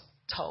he's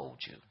told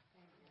you,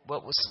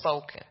 what was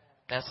spoken.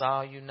 That's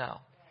all you know.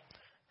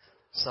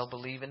 So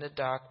believe in the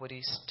dark what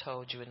he's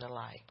told you in the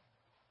light.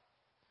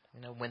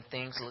 When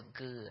things look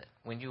good,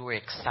 when you were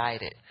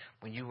excited,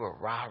 when you were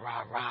rah,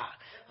 rah, rah,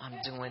 I'm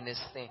doing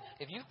this thing.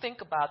 If you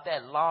think about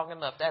that long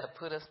enough, that'll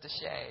put us to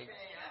shame.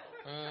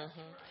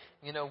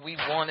 We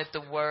wanted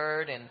the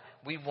word, and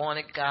we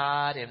wanted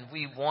God, and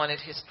we wanted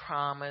his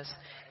promise,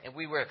 and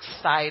we were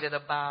excited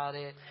about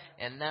it,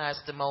 and now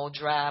it's them old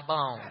dry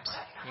bones,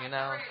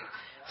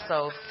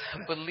 So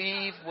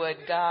believe what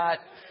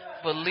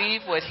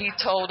he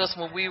told us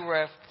when we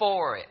were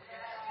for it.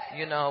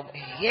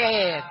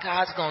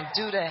 God's going to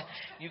do that.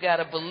 You got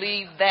to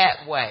believe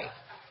that way,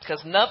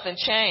 because nothing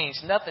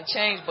changed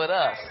but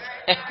us.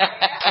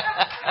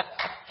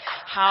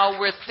 How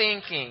we're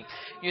thinking,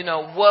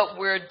 what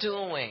we're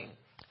doing,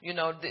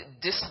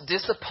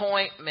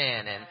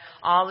 disappointment and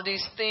all of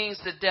these things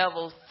the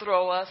devil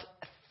throw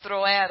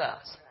at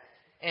us.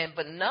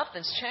 But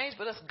nothing's changed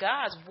but us.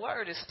 God's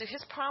word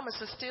his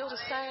promise is still the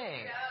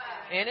same.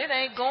 And it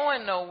ain't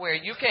going nowhere.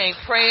 You can't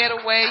pray it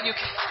away.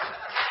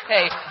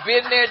 Hey,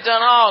 been there,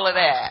 done all of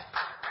that.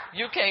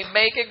 You can't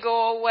make it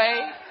go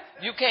away.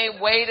 You can't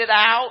wait it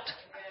out.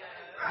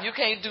 You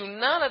can't do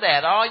none of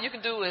that. All you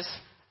can do is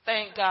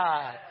thank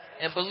God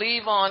and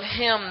believe on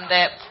him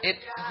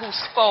who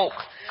spoke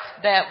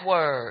that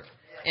word,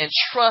 and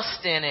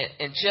trust in it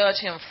and judge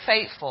him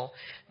faithful,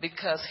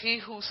 because he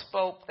who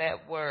spoke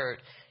that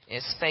word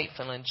is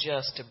faithful and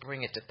just to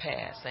bring it to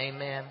pass.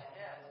 Amen.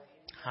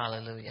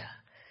 Hallelujah.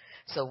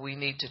 So we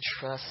need to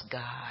trust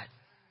God.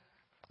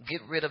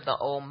 Get rid of the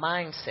old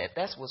mindset.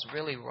 That's what's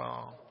really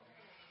wrong.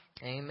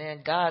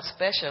 Amen. God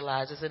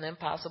specializes in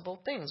impossible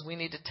things. We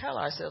need to tell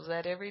ourselves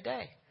that every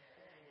day.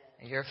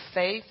 Your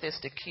faith is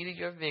the key to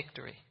your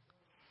victory.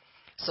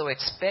 So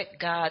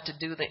expect God to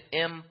do the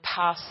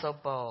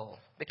impossible,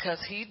 because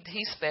he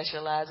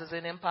specializes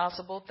in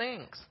impossible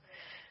things.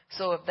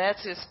 So if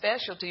that's his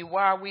specialty,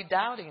 why are we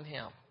doubting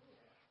him?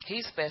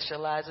 He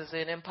specializes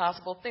in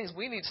impossible things.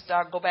 We need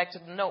to go back to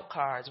the note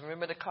cards.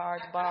 Remember the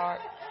cards,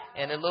 Bart?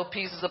 And the little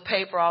pieces of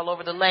paper all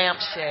over the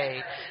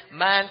lampshade.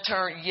 Mine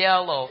turned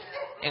yellow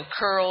and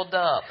curled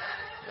up.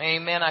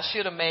 Amen. I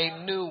should have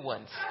made new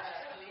ones.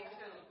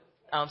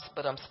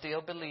 But I'm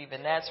still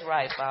believing. That's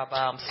right, Baba.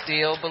 I'm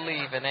still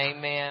believing.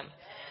 Amen.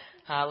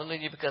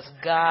 Hallelujah. Because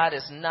God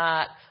is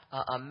not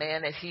a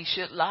man that he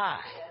should lie.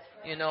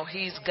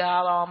 He's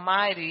God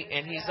Almighty,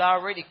 and he's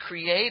already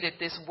created.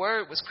 This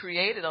word was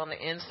created on the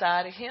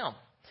inside of him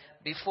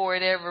before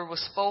it ever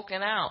was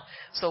spoken out.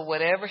 So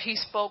whatever he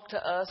spoke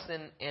to us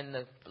in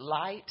the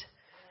light,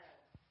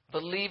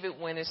 believe it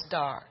when it's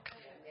dark.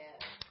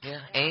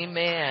 Yeah.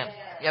 Amen.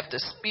 You have to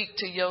speak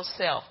to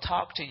yourself,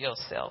 talk to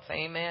yourself.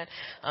 Amen.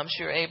 I'm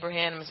sure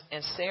Abraham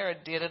and Sarah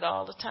did it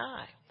all the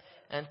time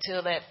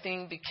until that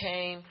thing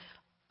became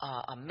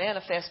a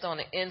manifest on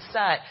the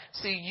inside.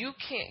 See, you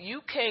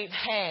can't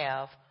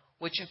have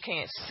what you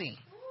can't see.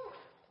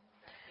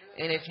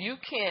 And if you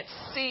can't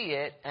see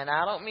it, and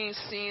I don't mean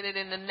seeing it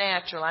in the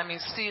natural, I mean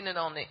seeing it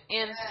on the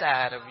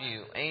inside of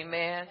you.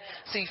 Amen.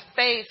 See,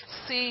 faith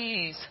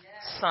sees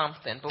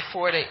something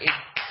before it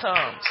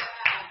comes.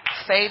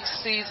 Faith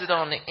sees it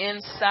on the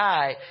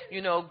inside.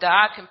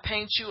 God can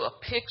paint you a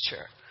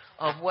picture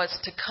of what's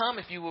to come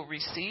if you will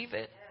receive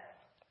it.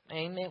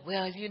 Amen.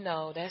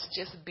 Well, that's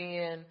just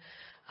being,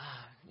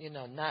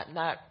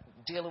 not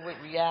dealing with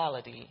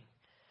reality.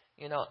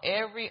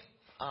 Every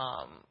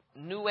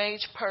New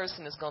Age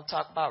person is going to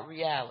talk about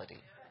reality.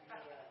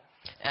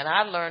 And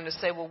I learned to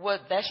say, well,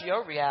 that's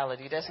your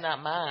reality. That's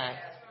not mine.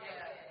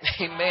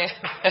 Amen.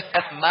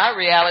 My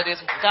reality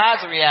is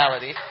God's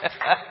reality.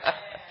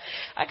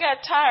 I got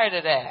tired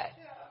of that.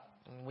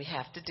 We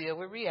have to deal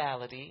with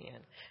reality.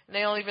 And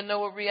they don't even know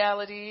what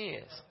reality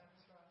is.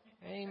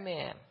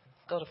 Amen.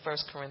 Go to 1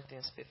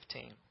 Corinthians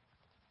 15.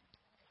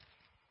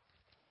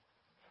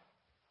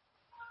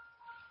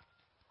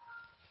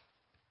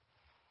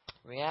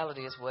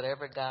 Reality is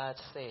whatever God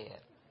said.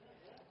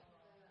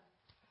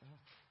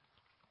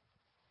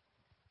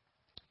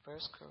 1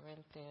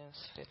 Corinthians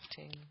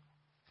 15,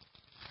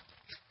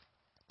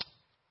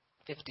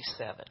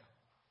 57.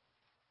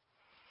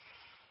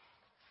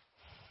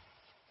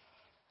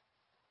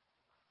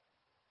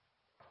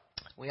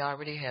 We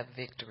already have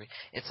victory.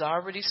 It's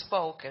already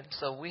spoken,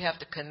 so we have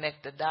to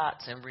connect the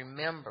dots and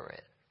remember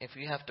it. If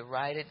you have to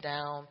write it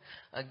down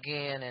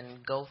again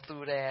and go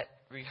through that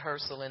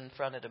rehearsal in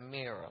front of the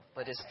mirror.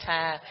 But it's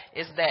time.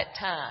 It's that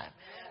time.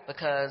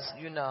 Because,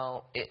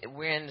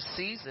 we're in the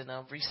season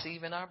of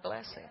receiving our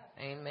blessing.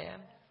 Amen.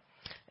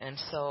 And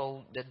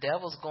so the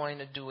devil's going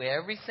to do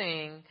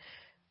everything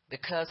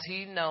because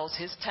he knows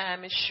his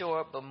time is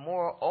short, but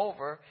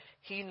moreover,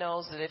 he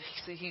knows that if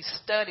he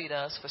studied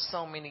us for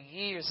so many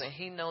years, and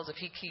he knows if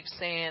he keeps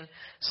saying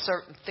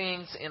certain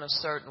things in a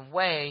certain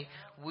way,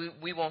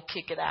 we won't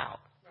kick it out.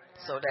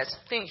 So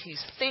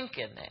he's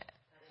thinking that.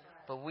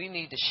 But we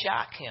need to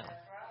shock him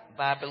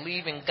by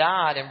believing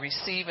God and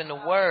receiving the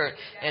word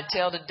and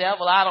tell the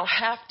devil, I don't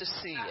have to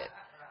see it,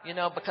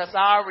 because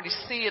I already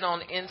see it on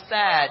the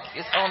inside.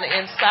 It's on the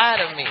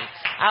inside of me.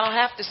 I don't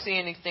have to see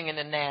anything in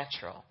the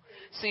natural.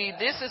 See,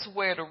 this is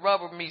where the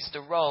rubber meets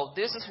the road.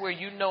 This is where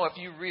you know if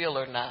you're real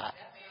or not.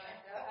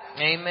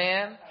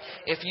 Amen.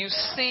 If you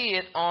see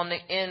it on the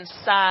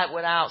inside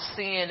without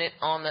seeing it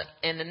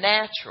in the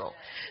natural.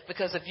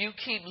 Because if you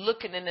keep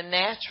looking in the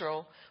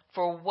natural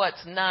for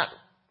what's not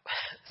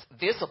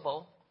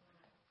visible,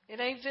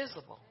 it ain't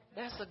visible.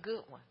 That's a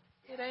good one.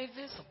 It ain't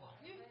visible.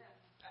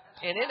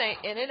 And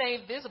it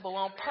ain't visible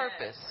on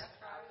purpose.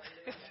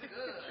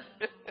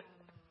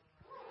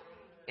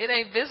 It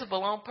ain't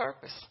visible on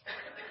purpose.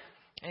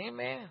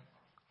 Amen.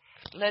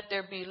 Let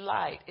there be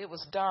light. It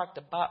was dark.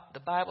 The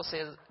Bible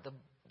says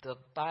the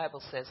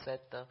Bible says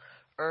that the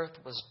earth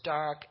was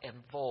dark and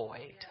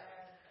void.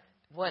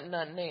 Wasn't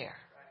nothing there.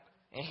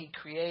 And he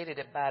created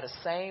it by the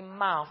same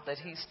mouth that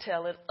he's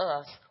telling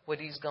us what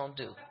he's going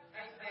to do.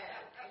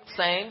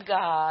 Same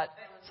God,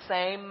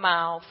 same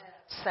mouth,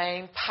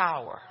 same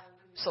power.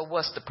 So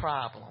what's the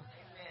problem?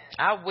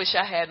 I wish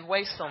I hadn't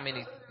wasted so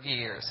many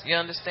years. You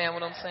understand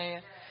what I'm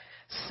saying?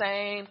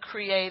 Same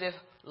creative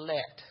let.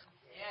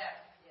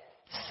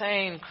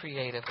 Same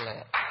creative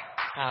let.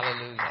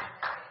 Hallelujah.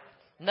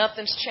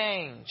 Nothing's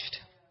changed.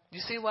 You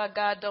see why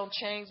God don't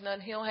change nothing?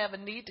 He don't have a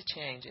need to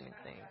change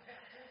anything.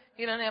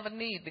 He don't have a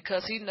need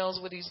because he knows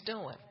what he's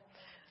doing.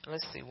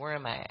 Let's see, where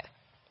am I at?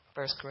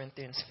 1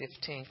 Corinthians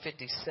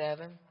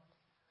 15:57. And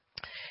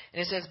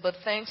it says, but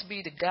thanks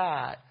be to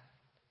God.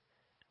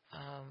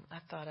 I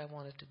thought I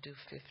wanted to do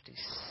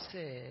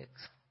 56.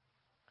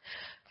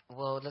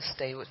 Well, let's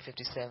stay with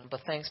 57.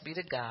 But thanks be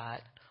to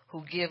God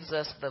who gives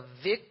us the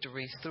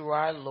victory through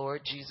our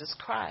Lord Jesus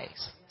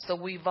Christ. So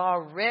we've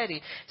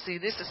already,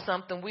 this is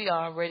something we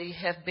already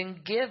have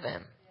been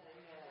given.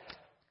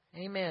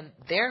 Amen.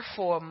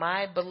 Therefore,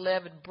 my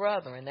beloved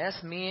brethren,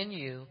 that's me and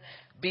you,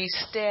 be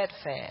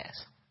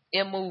steadfast,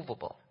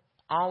 immovable,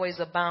 always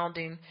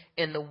abounding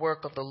in the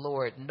work of the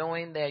Lord,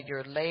 knowing that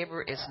your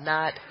labor is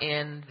not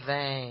in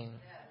vain.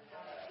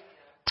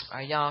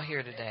 Are y'all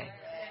here today?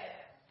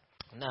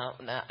 Now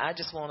I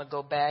just want to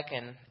go back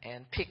and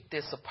pick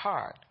this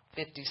apart.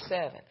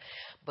 57.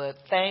 But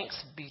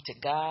thanks be to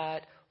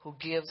God who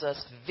gives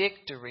us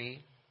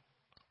victory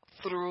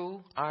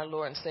through our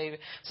Lord and Savior.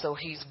 So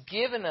he's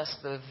given us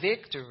the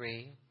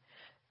victory.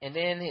 And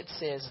then it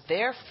says,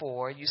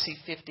 therefore, you see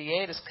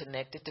 58 is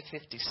connected to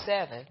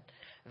 57.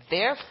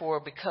 Therefore,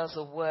 because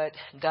of what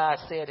God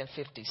said in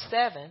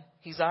 57,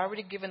 he's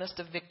already given us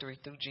the victory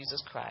through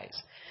Jesus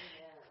Christ.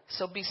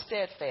 So be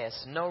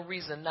steadfast. No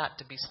reason not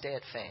to be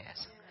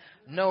steadfast.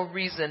 No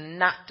reason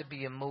not to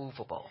be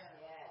immovable.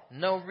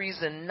 No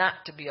reason not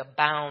to be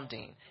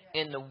abounding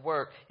in the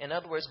work. In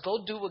other words, go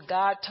do what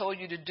God told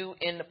you to do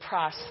in the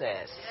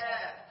process.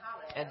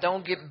 And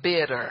don't get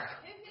bitter.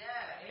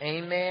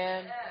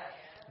 Amen.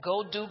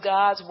 Go do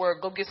God's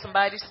work. Go get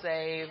somebody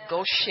saved.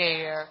 Go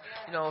share.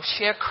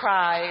 Share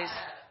Christ.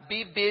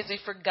 Be busy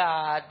for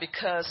God,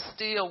 because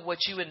still what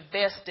you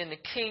invest in the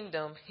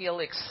kingdom, he'll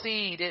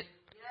exceed it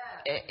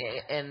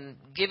and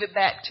give it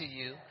back to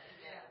you.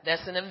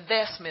 That's an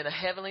investment. A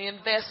heavenly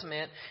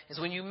investment is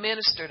when you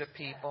minister to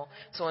people.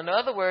 So in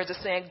other words,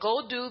 it's saying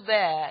go do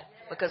that,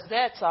 because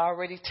that's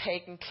already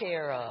taken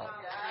care of.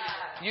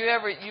 You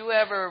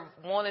ever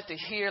wanted to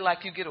hear,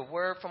 like you get a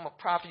word from a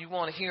prophet, you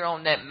want to hear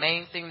on that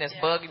main thing that's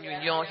bugging you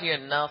and you don't hear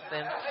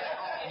nothing?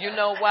 You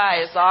know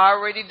why? It's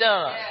already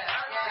done.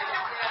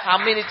 How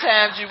many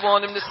times you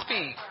want him to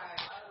speak?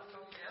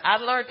 I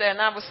learned that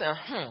and I was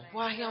saying,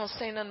 why he don't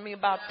say nothing to me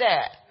about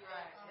that?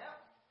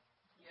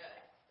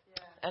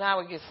 And I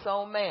would get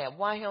so mad.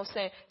 Why he don't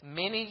say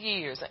many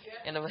years?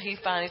 And when he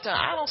finally told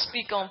me, I don't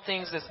speak on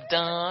things that's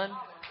done.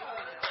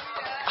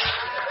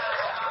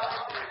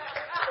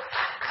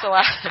 So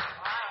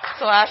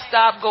I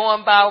stopped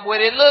going by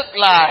what it looked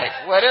like.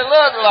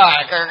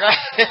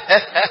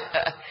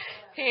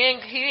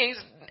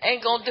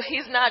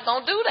 He's not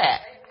gonna do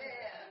that.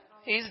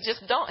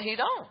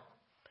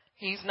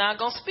 He's not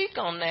gonna speak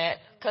on that,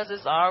 because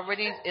it's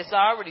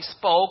already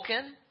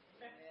spoken.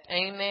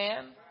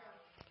 Amen.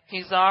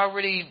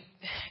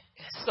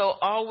 So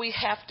all we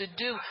have to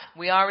do,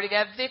 we already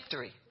got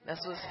victory.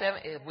 That's what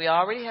 7 is. We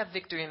already have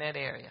victory in that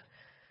area.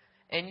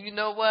 And you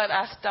know what?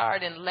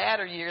 In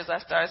latter years, I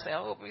started saying,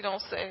 I hope we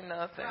don't say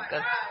nothing,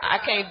 because I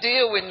can't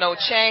deal with no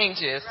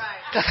changes.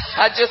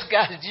 I just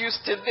got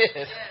used to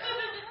this.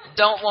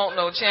 don't want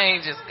no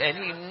changes. And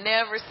he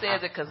never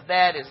says it because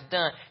that is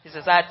done. He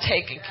says, I've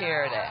taken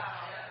care of that.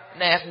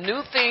 Now, if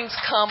new things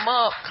come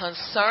up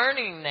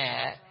concerning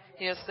that,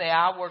 he'll say,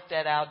 I'll work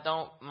that out.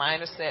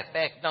 Minor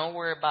setback. Don't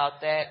worry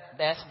about that.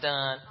 That's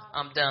done.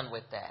 I'm done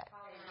with that.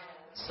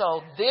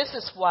 So this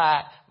is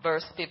why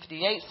verse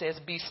 58 says,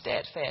 be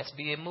steadfast,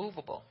 be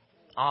immovable,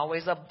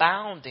 always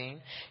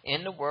abounding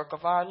in the work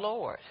of our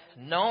Lord,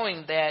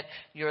 knowing that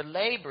your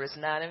labor is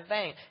not in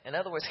vain. In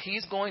other words,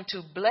 he's going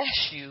to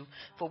bless you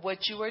for what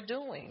you are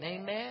doing.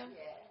 Amen.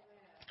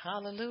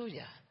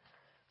 Hallelujah.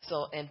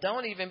 So, and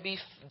don't even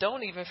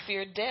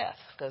fear death,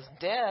 because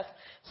death,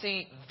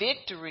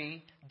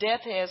 victory,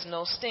 death has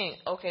no sting.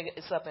 Okay,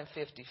 it's up in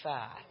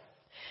 55.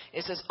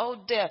 It says, oh,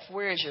 death,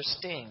 where is your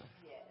sting?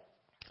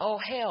 Oh,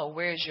 hell,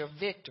 where is your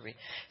victory?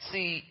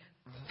 See,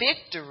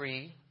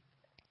 victory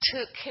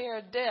took care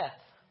of death.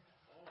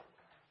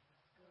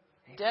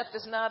 Death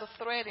is not a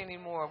threat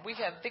anymore. We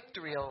have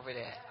victory over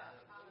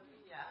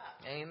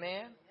that.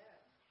 Amen.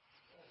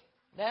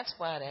 That's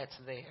why that's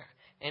there.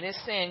 And it's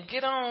saying,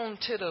 get on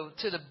to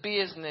the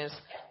business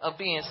of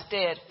being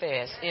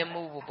steadfast,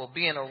 immovable,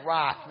 being a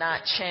rock,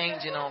 not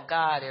changing on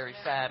God every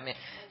 5 minutes,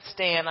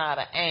 staying out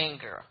of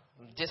anger,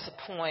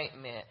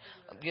 disappointment,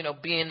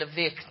 being the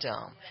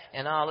victim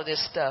and all of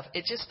this stuff.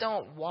 It just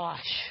don't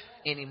wash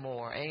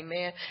anymore.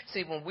 Amen.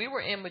 See, when we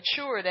were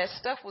immature, that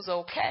stuff was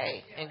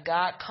okay. And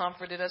God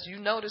comforted us. You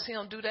notice he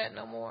don't do that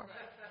no more.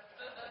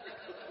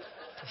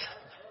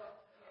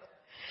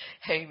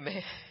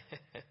 Amen.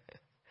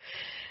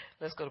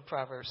 Let's go to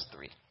Proverbs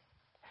 3.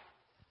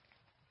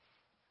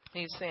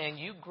 He's saying,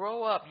 you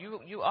grow up,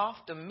 you off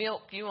the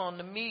milk, you on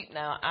the meat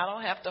now. I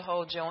don't have to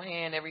hold your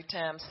hand every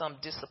time some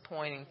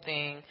disappointing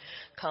thing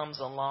comes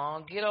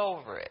along. Get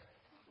over it.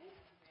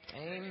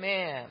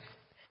 Amen.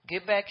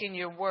 Get back in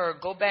your word.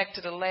 Go back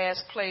to the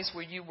last place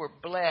where you were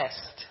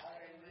blessed.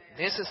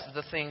 This is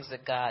the things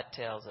that God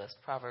tells us.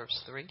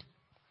 Proverbs 3,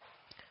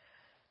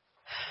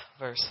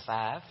 verse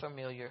 5,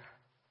 familiar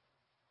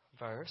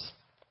verse.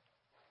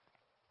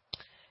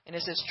 And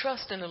it says,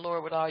 trust in the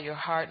Lord with all your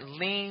heart.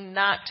 Lean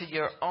not to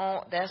your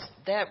own.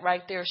 That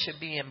right there should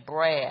be in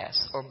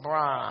brass or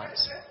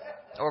bronze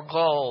or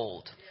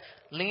gold.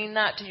 Lean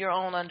not to your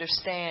own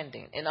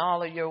understanding. In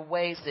all of your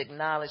ways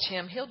acknowledge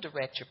him. He'll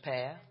direct your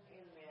path.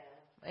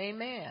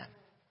 Amen.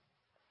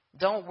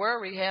 Don't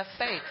worry, have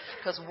faith.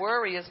 Because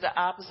worry is the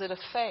opposite of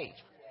faith.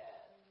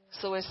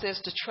 So it says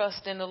to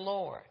trust in the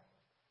Lord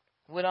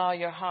with all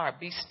your heart.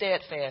 Be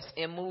steadfast,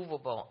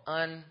 immovable,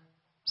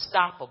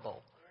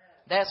 unstoppable.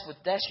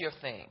 That's your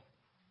thing,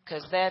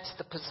 because that's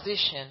the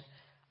position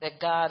that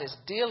God is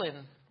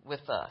dealing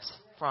with us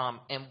from,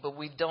 but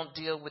we don't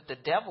deal with the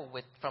devil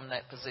from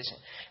that position.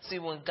 See,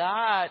 when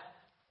God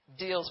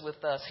deals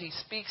with us, he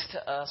speaks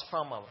to us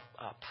from a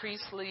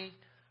priestly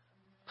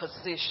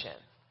position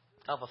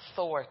of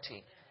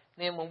authority.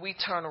 Then when we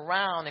turn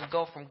around and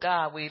go from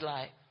God, we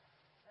like,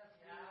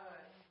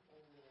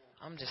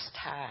 I'm just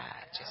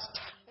tired.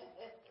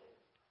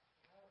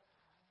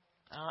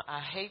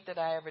 I hate that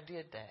I ever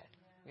did that.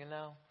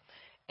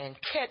 And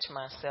catch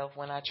myself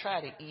when I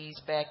try to ease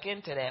back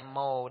into that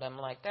mode. I'm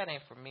like, that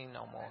ain't for me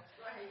no more.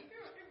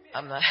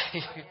 I'm not,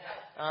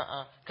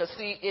 Because,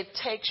 see, it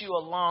takes you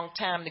a long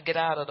time to get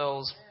out of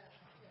those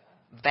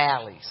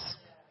valleys.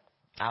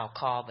 I'll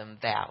call them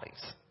valleys.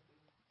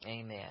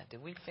 Amen.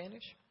 Did we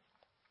finish?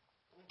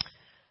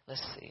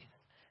 Let's see.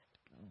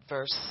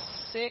 Verse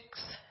 6.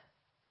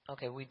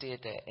 Okay, we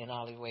did that. In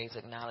all your ways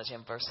acknowledge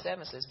him. Verse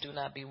 7 says, do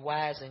not be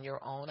wise in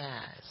your own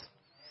eyes.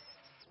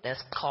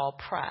 That's called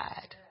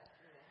pride.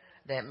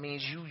 That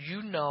means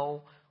you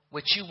know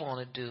what you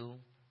want to do,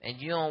 and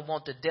you don't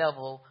want the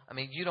devil.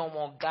 You don't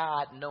want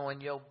God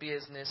knowing your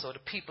business, or the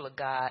people of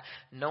God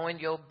knowing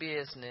your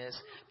business,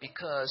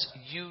 because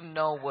you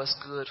know what's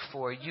good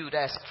for you.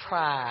 That's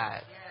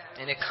pride,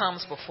 and it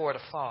comes before the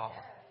fall.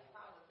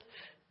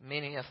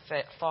 Many have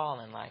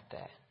fallen like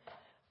that.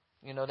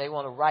 They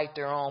want to write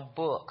their own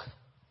book,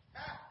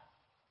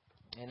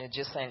 and it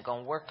just ain't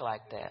going to work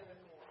like that.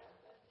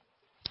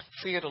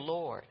 Fear the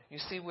Lord. You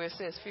see where it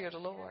says fear the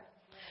Lord?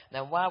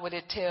 Now, why would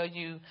it tell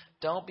you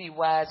don't be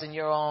wise in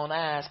your own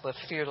eyes, but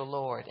fear the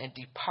Lord and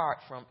depart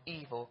from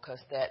evil? Because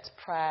that's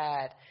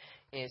pride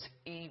is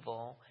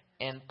evil,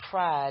 and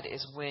pride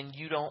is when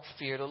you don't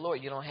fear the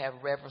Lord. You don't have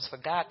reverence for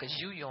God because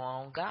you're your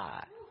own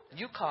God.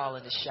 You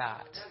calling the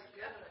shots.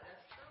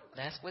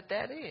 That's what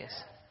that is.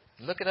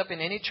 Look it up in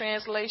any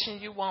translation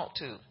you want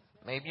to.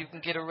 Maybe you can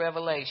get a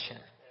revelation.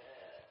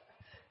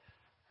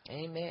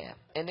 Amen.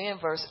 And then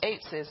verse 8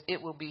 says,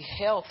 it will be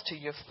health to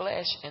your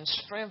flesh and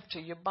strength to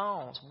your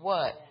bones.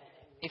 What?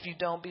 If you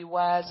don't be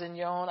wise in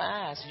your own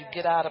eyes, you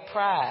get out of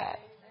pride.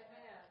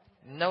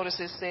 Notice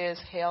it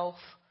says health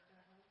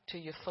to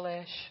your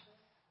flesh.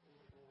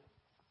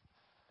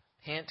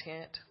 Hint,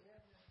 hint.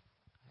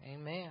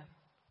 Amen.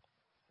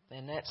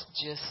 And that's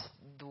just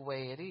the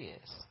way it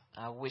is.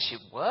 I wish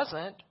it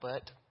wasn't,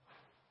 but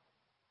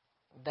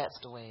that's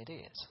the way it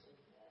is.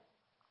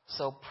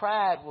 So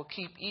pride will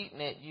keep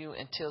eating at you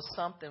until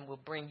something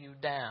will bring you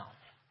down.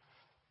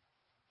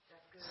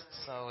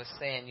 So it's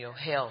saying your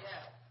health.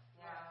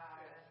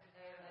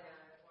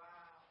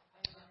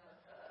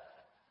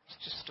 It's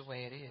just the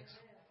way it is.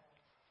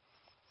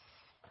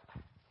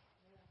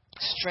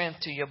 Strength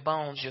to your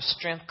bones. Your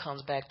strength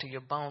comes back to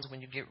your bones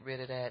when you get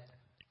rid of that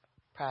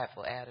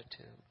prideful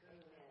attitude.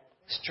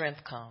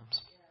 Strength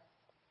comes.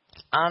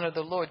 Honor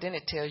the Lord. Then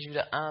it tells you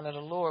to honor the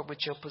Lord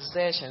with your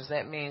possessions.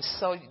 That means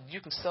so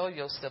you can sow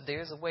yourself.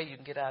 There is a way you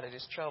can get out of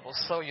this trouble.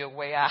 Sow your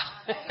way out.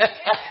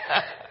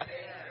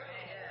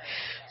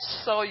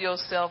 Sow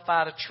yourself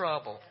out of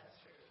trouble.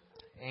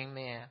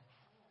 Amen.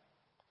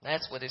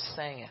 That's what it's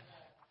saying.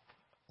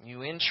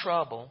 You in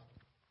trouble.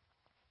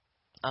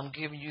 I'm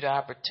giving you the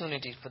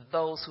opportunity for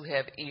those who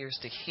have ears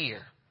to hear.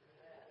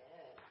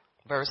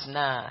 Verse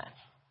 9.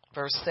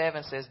 Verse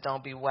 7 says,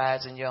 don't be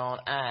wise in your own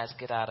eyes.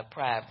 Get out of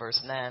pride.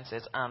 Verse 9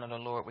 says, honor the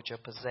Lord with your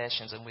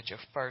possessions and with your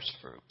first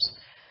fruits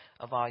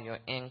of all your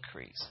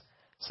increase,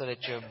 so that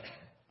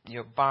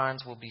your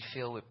barns will be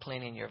filled with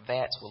plenty and your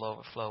vats will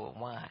overflow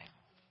with wine.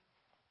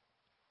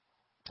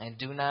 And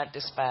do not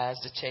despise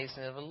the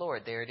chastening of the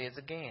Lord. There it is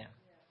again.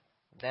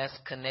 That's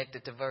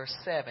connected to verse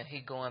 7.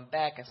 He going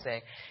back and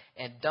say,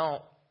 and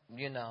don't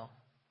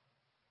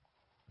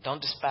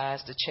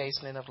despise the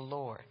chastening of the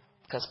Lord.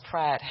 Because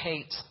pride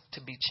hates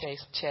to be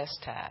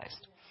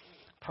chastised.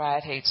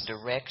 Pride hates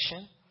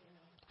direction.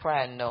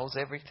 Pride knows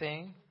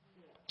everything.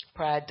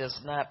 Pride does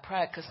not.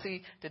 Because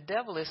see, the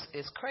devil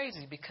is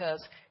crazy because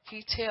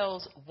he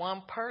tells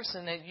one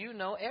person that you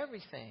know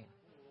everything.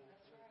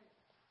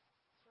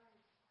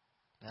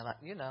 Now,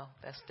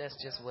 that's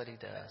just what he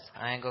does.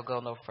 I ain't going to go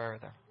no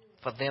further.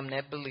 For them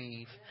that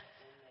believe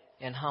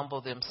and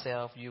humble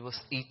themselves, you will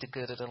eat the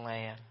good of the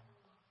land.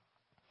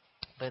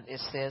 But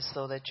it says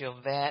so that your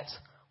vats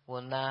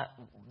will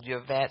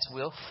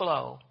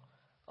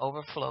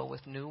overflow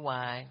with new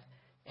wine,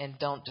 and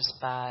don't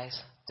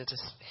despise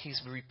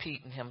he's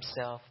repeating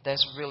himself.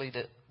 That's really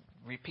the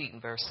repeating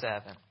verse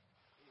 7.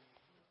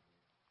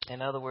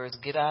 In other words,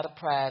 get out of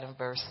pride in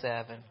verse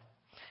 7.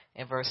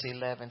 And verse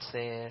 11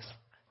 says,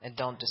 and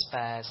don't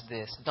despise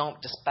this.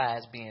 Don't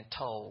despise being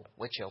told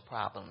what your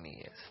problem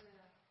is.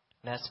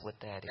 That's what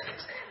that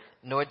is.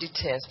 Nor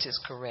detest his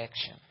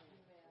correction.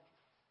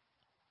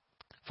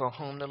 For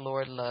whom the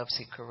Lord loves,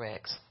 he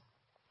corrects.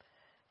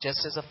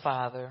 Just as a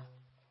father,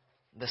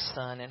 the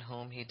son in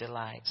whom he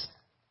delights.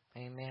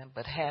 Amen.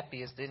 But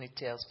happy is, then he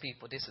tells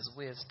people, this is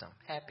wisdom.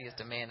 Happy is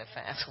the man that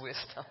finds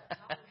wisdom.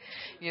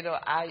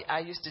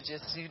 I used to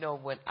just,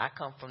 when I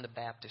come from the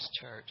Baptist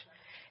church,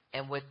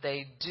 and what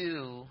they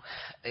do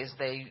is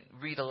they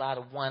read a lot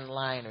of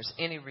one-liners.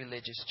 Any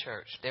religious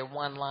church, they're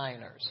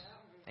one-liners.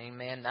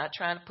 Amen. Not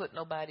trying to put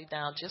nobody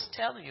down, just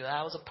telling you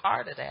I was a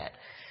part of that.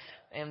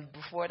 And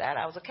before that,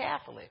 I was a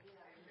Catholic.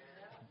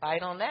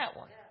 Bite on that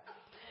one.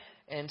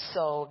 And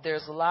so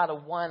there's a lot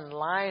of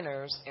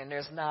one-liners, and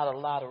there's not a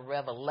lot of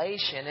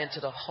revelation into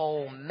the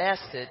whole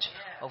message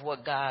of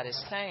what God is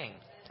saying.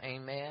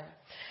 Amen.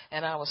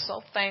 And I was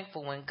so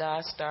thankful when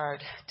God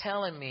started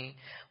telling me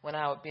when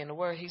I would be in the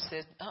Word. He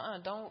said,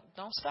 don't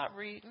stop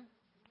reading.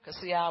 Because,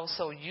 see, I was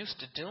so used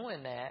to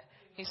doing that.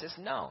 He says,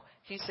 no.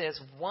 He says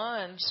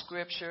one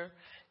scripture,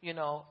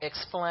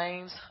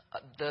 explains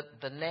the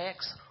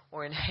next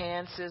or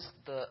enhances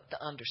the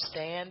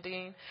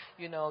understanding.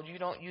 You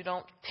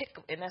don't pick,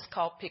 and that's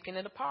called picking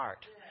it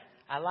apart.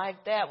 I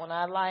like that. When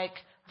I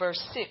like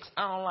verse 6,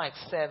 I don't like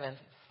 7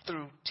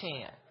 through 10.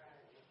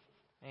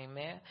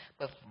 Amen.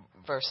 But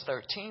verse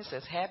 13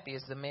 says, happy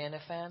is the man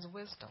that finds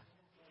wisdom.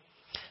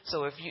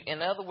 So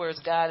in other words,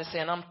 God is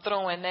saying, I'm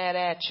throwing that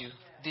at you.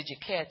 Did you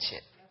catch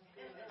it?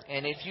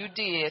 And if you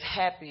did,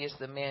 happy is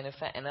the man that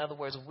finds. In other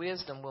words,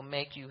 wisdom will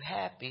make you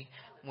happy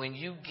when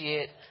you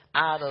get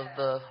out of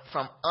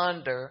from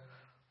under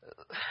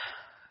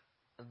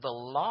the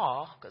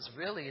law, because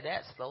really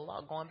that's the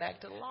law, going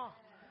back to the law.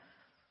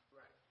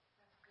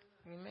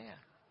 Amen.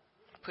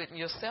 Putting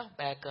yourself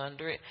back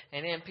under it,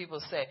 and then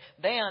people say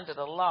they under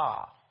the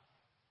law.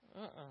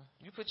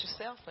 You put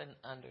yourself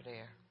under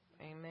there.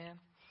 Amen.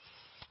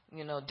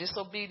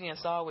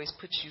 Disobedience always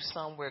puts you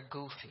somewhere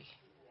goofy.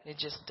 It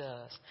just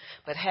does.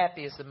 But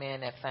happy is the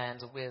man that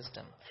finds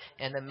wisdom,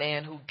 and the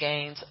man who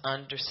gains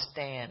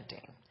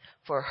understanding.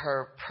 For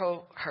her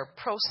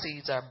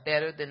proceeds are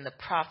better than the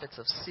profits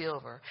of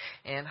silver,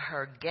 and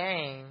her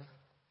gain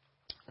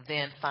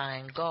than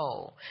fine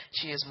gold.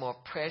 She is more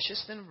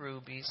precious than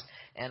rubies,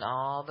 and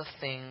all the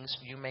things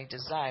you may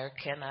desire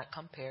cannot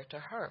compare to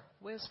her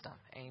wisdom.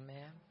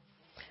 Amen.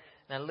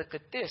 Now look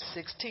at this,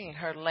 16.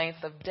 Her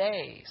length of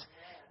days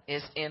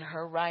is in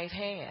her right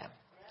hand.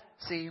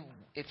 See,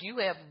 if you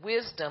have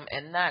wisdom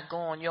and not go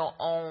on your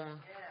own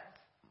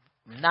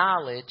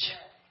knowledge,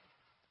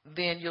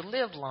 then you'll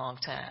live a long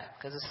time.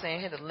 Because it's saying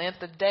here the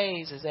length of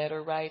days is at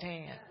her right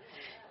hand.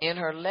 In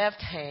her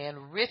left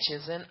hand,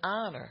 riches and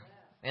honor.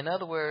 In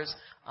other words,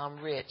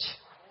 I'm rich.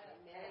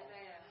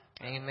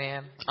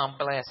 Amen. I'm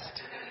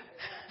blessed.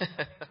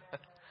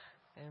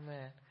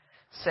 Amen.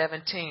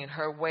 17.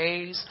 Her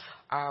ways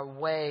are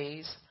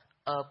ways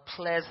of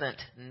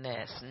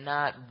pleasantness,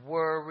 not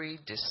worry,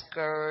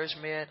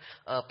 discouragement,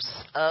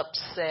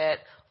 upset,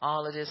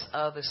 all of this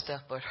other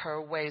stuff, but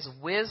her ways,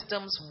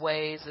 wisdom's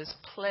ways is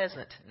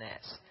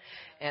pleasantness,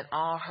 and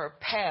all her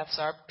paths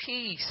are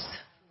peace.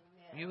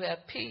 You have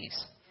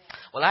peace.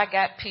 Well, I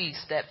got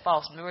peace. That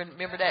false.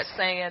 Remember that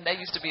saying? That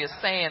used to be a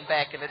saying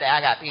back in the day.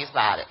 I got peace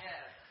about it.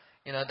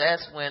 You know,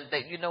 that's when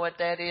that. You know what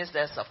that is?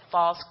 That's a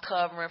false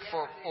covering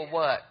for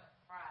what?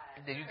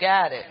 You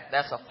got it.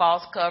 That's a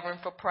false covering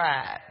for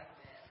pride.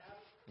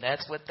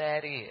 That's what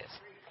that is.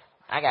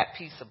 I got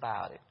peace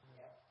about it.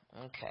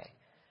 Okay.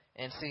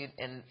 And see,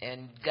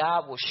 and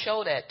God will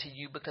show that to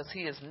you, because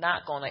He is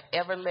not going to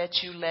ever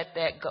let you let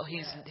that go.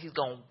 He's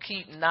going to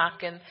keep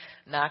knocking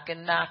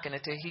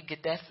until He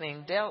get that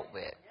thing dealt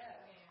with.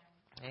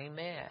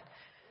 Amen.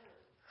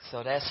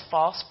 So that's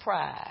false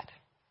pride.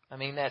 I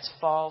mean, that's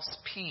false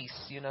peace.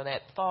 You know,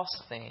 that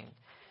false thing.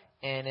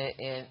 And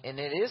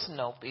there's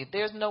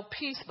no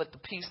peace but the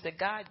peace that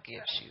God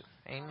gives you.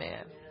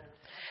 Amen.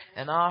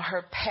 And all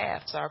her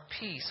paths are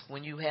peace.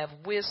 When you have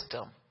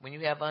wisdom, when you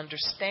have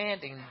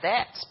understanding,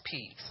 that's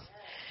peace.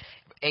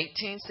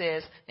 18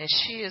 says, and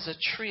she is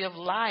a tree of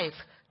life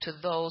to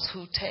those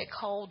who take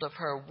hold of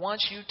her.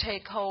 Once you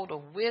take hold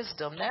of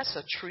wisdom, that's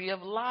a tree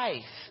of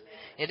life.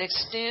 It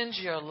extends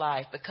your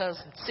life,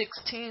 because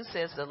 16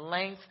 says the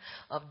length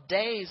of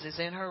days is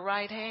in her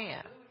right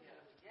hand,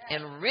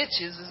 and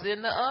riches is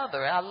in the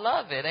other. I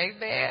love it.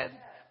 Amen.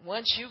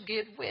 Once you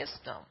get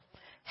wisdom.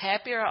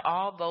 Happy are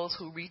all those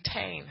who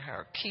retain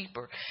her, keep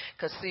her.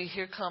 Because, see,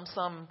 here comes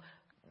some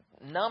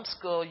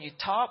numbskull you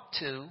talk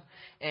to,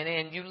 and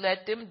then you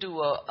let them do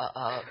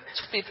a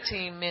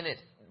 15-minute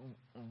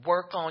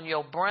work on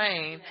your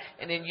brain,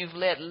 and then you've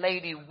let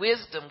Lady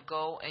Wisdom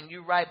go, and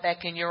you right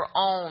back in your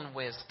own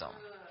wisdom.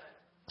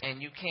 And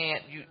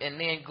and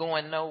then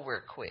going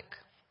nowhere quick.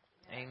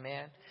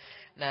 Amen.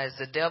 Now, is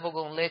the devil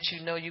going to let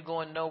you know you're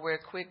going nowhere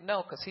quick?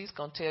 No, because he's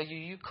going to tell you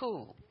you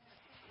cool,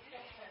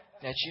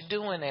 that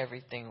you're doing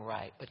everything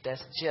right, but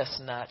that's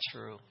just not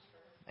true.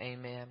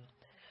 Amen.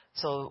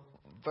 So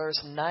verse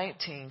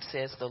 19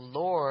 says, the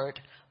Lord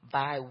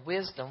by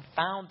wisdom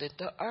founded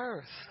the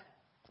earth.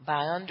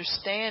 By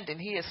understanding,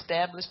 He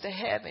established the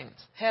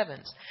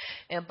heavens.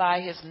 And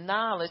by His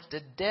knowledge,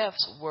 the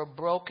depths were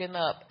broken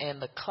up,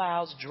 and the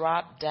clouds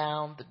dropped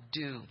down the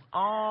dew.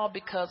 All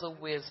because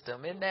of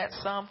wisdom. Isn't that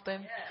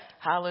something?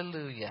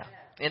 Hallelujah.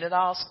 And it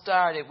all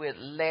started with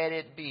let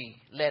it be,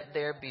 let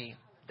there be.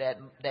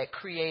 That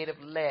creative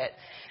let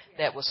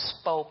that was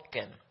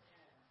spoken.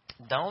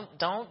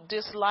 Don't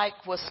dislike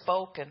what's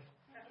spoken.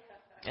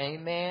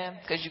 Amen.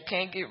 Because you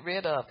can't get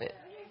rid of it.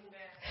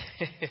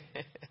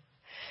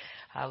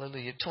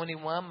 Hallelujah.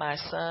 21, my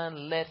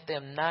son, let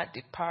them not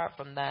depart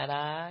from thine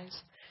eyes.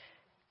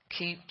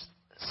 Keep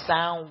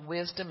sound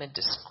wisdom and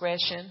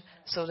discretion,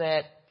 so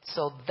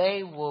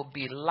they will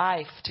be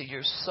life to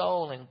your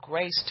soul and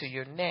grace to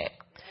your neck.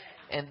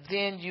 And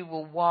then you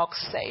will walk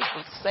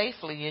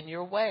safely in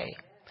your way,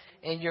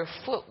 and your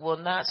foot will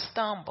not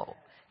stumble.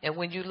 And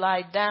when you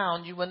lie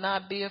down, you will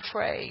not be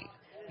afraid.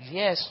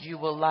 Yes, you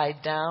will lie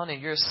down,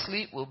 and your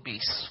sleep will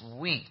be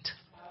sweet.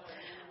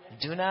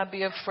 Do not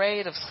be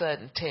afraid of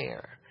sudden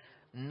terror,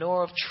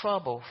 nor of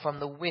trouble from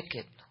the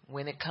wicked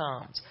when it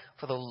comes.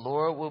 For the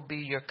Lord will be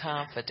your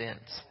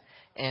confidence,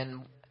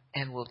 and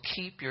will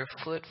keep your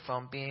foot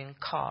from being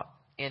caught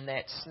in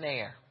that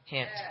snare.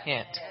 Hint,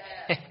 hint.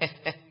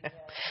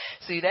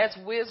 See, that's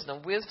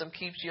wisdom. Wisdom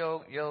keeps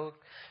your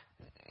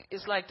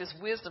it's like this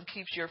wisdom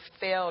keeps your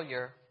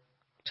failure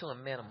to a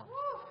minimum.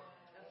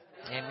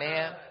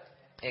 Amen.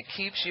 It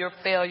keeps your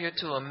failure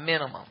to a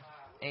minimum.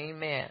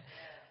 Amen.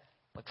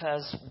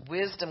 Because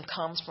wisdom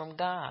comes from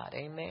God.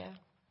 Amen.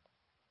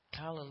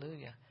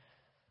 Hallelujah.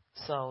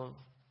 So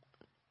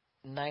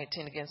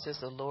 19 again says,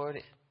 the Lord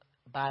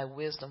by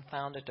wisdom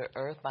founded the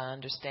earth. By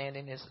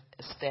understanding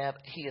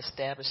He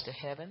established the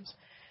heavens.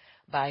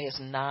 By His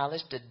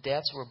knowledge the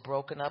depths were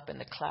broken up, and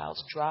the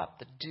clouds dropped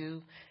the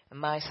dew. And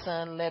my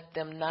son, let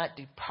them not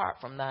depart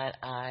from thine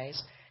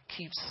eyes.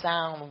 Keep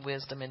sound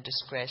wisdom and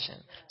discretion,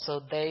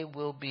 so they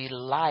will be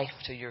life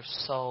to your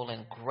soul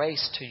and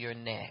grace to your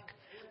neck.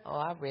 Oh,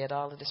 I read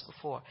all of this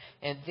before.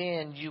 And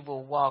then you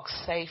will walk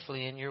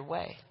safely in your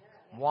way.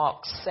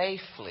 Walk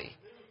safely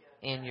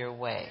in your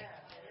way.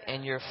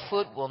 And your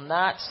foot will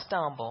not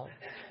stumble.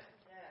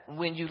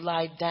 When you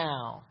lie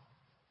down,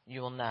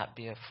 you will not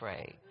be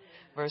afraid.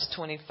 Verse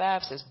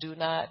 25 says, do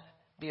not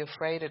be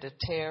afraid of the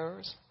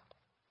terrors,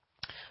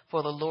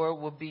 for the Lord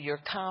will be your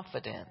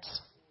confidence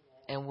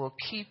and will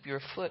keep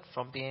your foot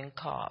from being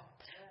caught.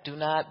 Do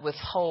not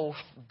withhold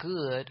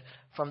good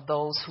from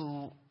those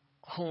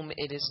whom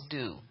it is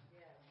due,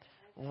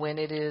 when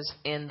it is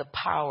in the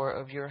power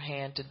of your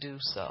hand to do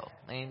so.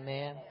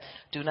 Amen.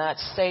 Do not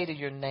say to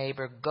your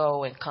neighbor,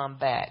 go and come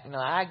back.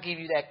 I'll give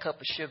you that cup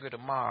of sugar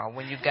tomorrow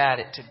when you got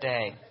it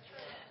today,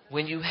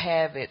 when you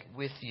have it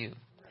with you.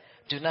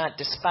 Do not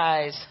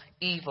despise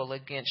evil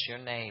against your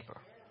neighbor.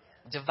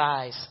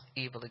 Devise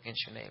evil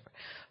against your neighbor.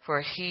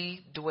 For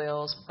he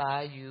dwells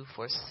by you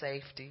for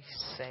safety's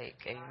sake.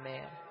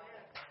 Amen.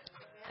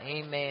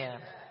 Amen.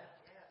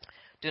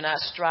 Do not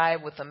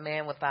strive with a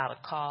man without a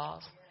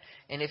cause.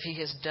 And if he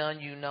has done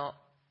you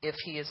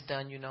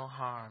no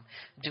harm,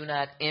 do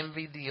not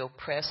envy the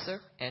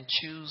oppressor and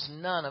choose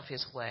none of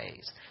his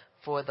ways.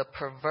 For the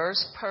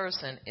perverse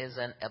person is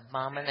an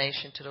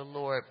abomination to the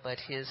Lord, but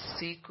his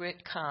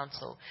secret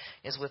counsel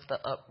is with the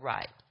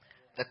upright.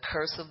 The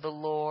curse of the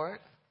Lord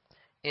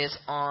is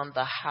on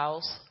the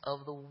house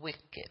of the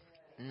wicked,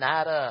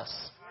 not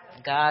us.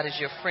 God is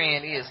your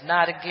friend. He is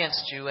not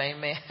against you.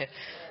 Amen.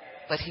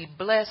 But he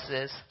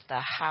blesses the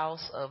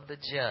house of the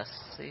just.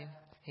 See,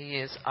 he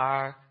is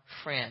our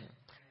friend.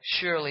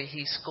 Surely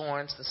he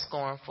scorns the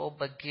scornful,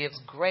 but gives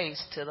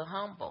grace to the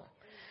humble.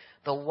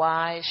 The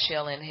wise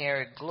shall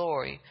inherit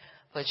glory,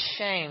 but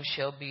shame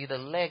shall be the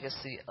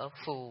legacy of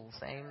fools.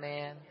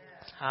 Amen.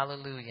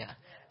 Hallelujah.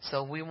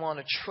 So we want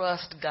to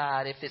trust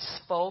God. If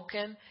it's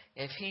spoken,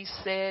 if he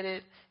said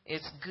it,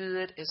 it's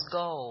good as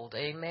gold.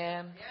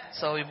 Amen.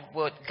 So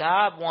what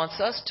God wants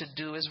us to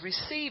do is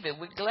receive it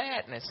with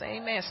gladness.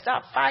 Amen.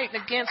 Stop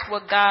fighting against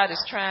what God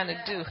is trying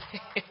to do.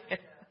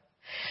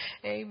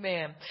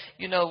 Amen.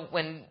 You know,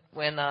 when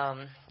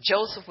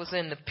Joseph was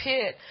in the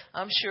pit,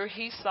 I'm sure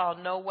he saw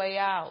no way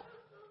out.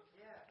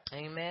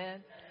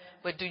 Amen.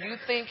 But do you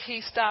think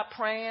he stopped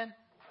praying?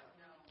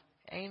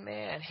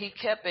 Amen. He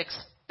kept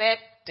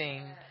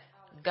expecting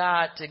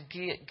God to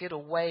get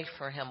away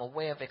for him, a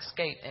way of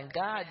escape. And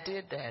God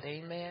did that.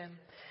 Amen.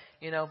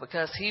 You know,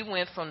 because he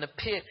went from the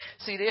pit.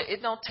 See,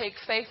 it don't take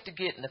faith to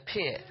get in the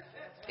pit.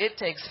 It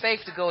takes faith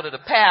to go to the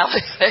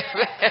palace.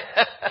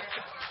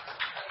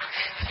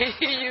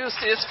 He used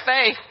his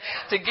faith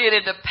to get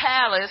in the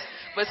palace.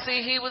 But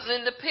see, he was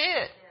in the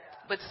pit.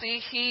 But see,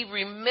 he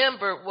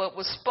remembered what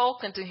was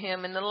spoken to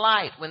him in the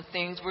light when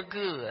things were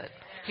good.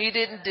 He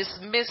didn't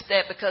dismiss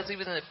that because he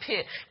was in the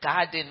pit.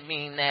 God didn't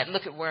mean that.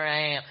 Look at where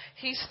I am.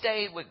 He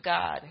stayed with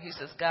God. He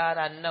says, God,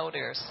 I know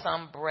there's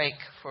some break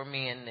for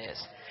me in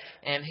this.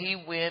 And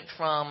he went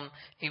from,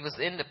 he was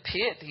in the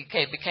pit. He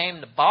became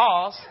the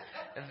boss.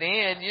 And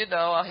then, you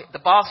know, the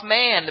boss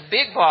man, the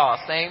big boss.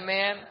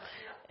 Amen.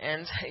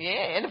 And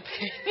yeah, in the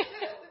pit.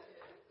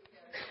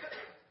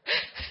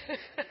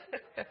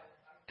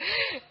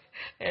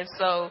 And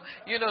so,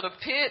 you know, the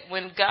pit,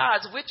 when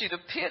God's with you, the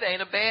pit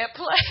ain't a bad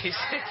place.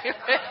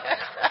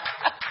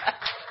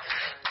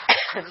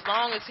 As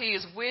long as he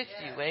is with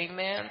you,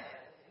 amen.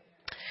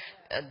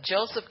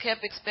 Joseph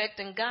kept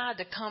expecting God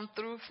to come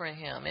through for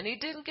him, and he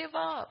didn't give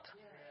up.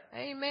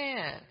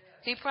 Amen.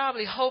 He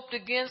probably hoped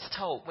against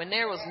hope. When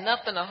there was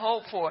nothing to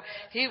hope for,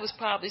 he was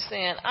probably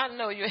saying, I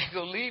know you ain't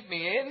going to leave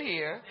me in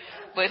here.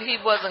 But he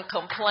wasn't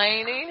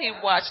complaining. He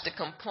watched the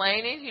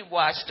complaining. He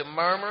watched the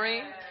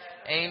murmuring.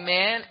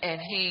 Amen. And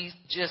he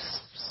just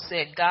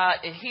said, God,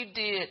 and he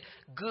did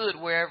good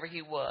wherever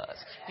he was.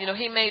 You know,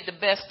 he made the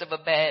best of a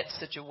bad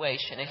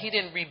situation, and he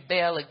didn't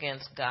rebel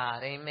against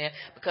God. Amen.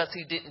 Because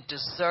he didn't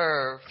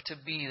deserve to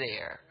be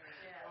there.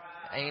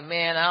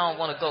 Amen. I don't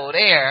want to go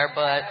there,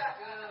 but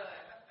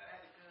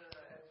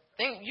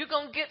you're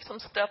going to get some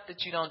stuff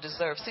that you don't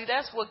deserve. See,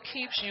 that's what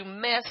keeps you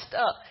messed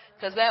up.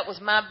 Because that was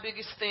my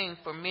biggest thing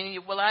for many.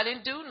 Well, I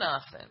didn't do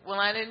nothing.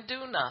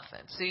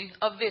 See,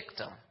 a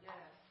victim.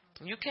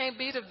 You can't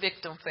be the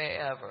victim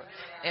forever.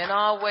 And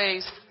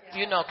always,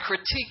 you know,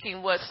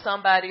 critiquing what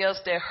somebody else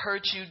that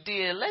hurt you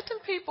did. Let them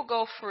people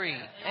go free.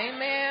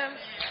 Amen.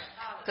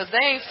 Because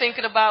they ain't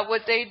thinking about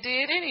what they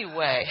did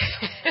anyway.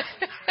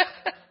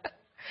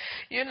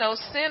 You know,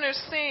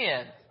 sinners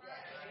sin.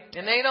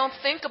 And they don't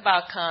think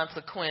about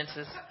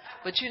consequences.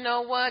 But you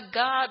know what?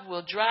 God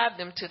will drive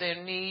them to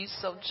their knees.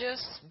 So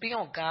just be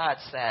on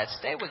God's side.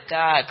 Stay with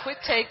God. Quit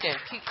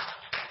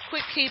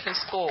keeping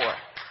score.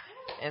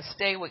 And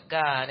stay with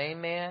God.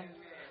 Amen.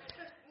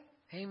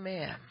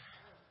 Amen.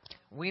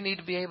 We need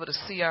to be able to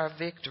see our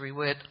victory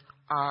with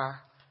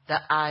the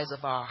eyes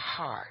of our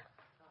heart.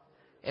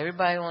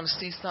 Everybody wants to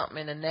see something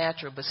in the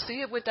natural, but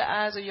see it with the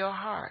eyes of your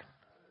heart.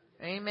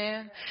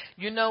 Amen.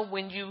 You know,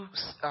 when you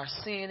are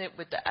seeing it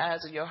with the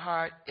eyes of your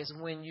heart is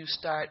when you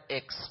start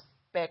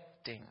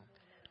expecting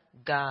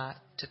God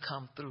to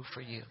come through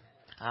for you.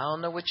 I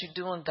don't know what you're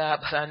doing, God,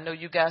 but I know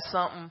you got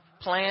something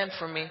planned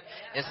for me.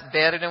 It's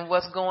better than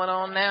what's going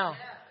on now.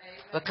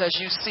 Because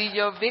you see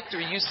your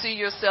victory. You see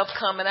yourself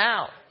coming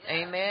out.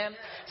 Amen.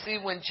 See,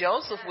 when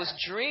Joseph was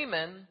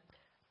dreaming,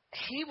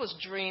 he was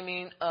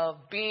dreaming of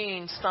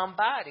being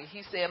somebody.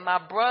 He said,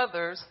 my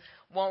brothers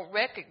won't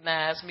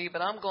recognize me,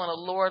 but I'm going to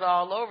lord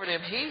all over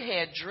them. He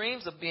had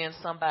dreams of being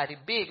somebody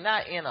big,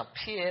 not in a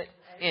pit,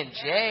 in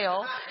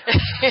jail.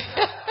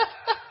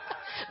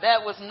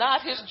 That was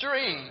not his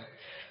dream.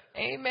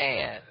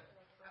 Amen.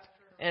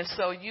 And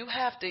so you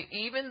have to,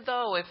 even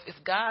though if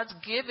God's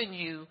given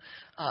you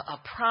a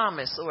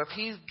promise, or if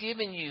he's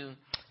given you,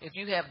 if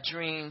you have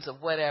dreams or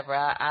whatever,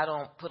 I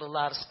don't put a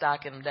lot of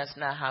stock in them. That's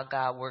not how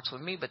God works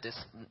with me, but this,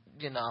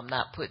 you know, I'm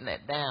not putting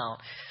that down.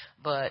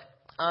 But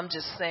I'm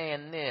just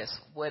saying this,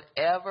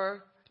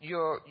 whatever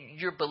you're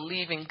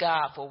believing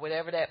God for,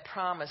 whatever that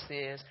promise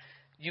is,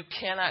 you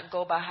cannot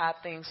go by how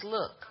things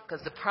look,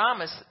 because the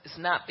promise has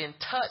not been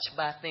touched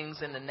by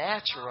things in the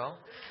natural.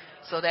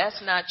 So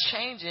that's not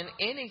changing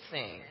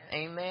anything.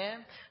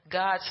 Amen.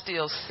 God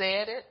still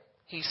said it.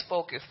 He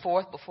spoke it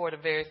forth before the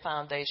very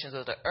foundations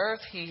of the earth.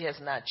 He has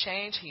not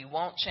changed. He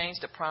won't change.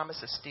 The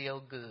promise is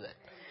still good.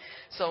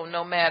 So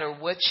no matter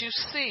what you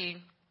see,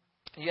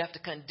 you have to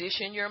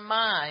condition your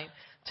mind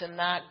to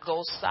not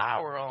go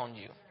sour on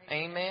you.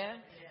 Amen.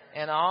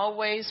 And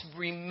always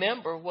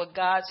remember what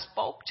God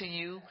spoke to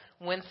you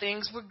when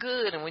things were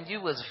good and when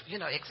you was,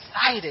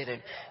 excited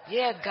and,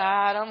 yeah,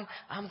 God,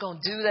 I'm going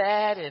to do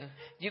that and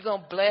you're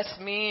going to bless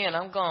me and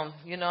I'm going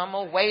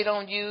to wait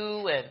on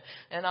you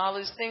and all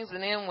these things.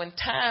 And then when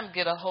time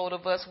get a hold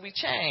of us, we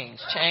change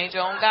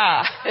on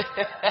God.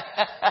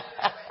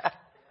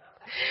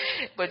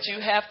 But you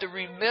have to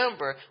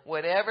remember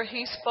whatever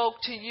he spoke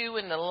to you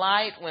in the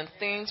light when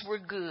things were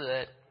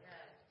good,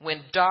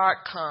 when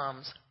dark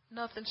comes,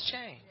 nothing's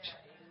changed.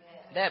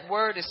 That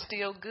word is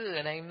still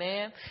good.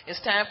 Amen.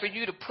 It's time for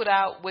you to put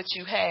out what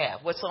you have,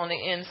 what's on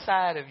the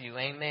inside of you.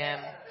 Amen.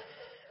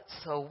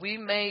 So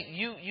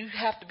you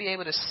have to be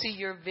able to see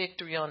your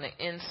victory on the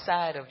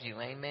inside of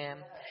you. Amen.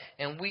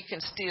 And we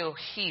can still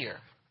hear.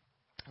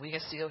 We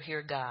can still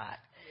hear God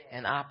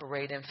and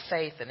operate in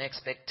faith and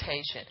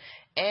expectation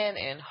and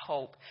in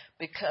hope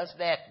because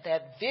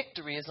that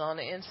victory is on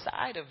the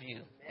inside of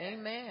you.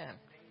 Amen.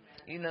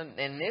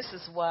 And this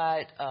is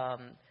why,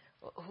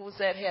 who's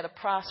that had a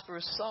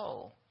prosperous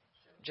soul?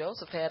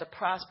 Joseph had a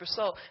prosperous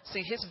soul.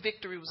 See, his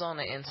victory was on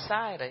the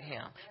inside of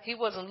him. He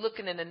wasn't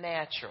looking in the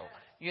natural.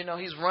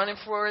 He's running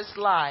for his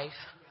life.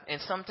 And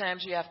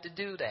sometimes you have to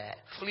do that.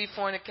 Flee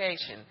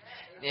fornication.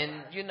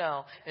 And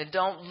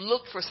don't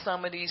look for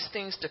some of these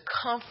things to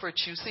comfort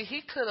you. See,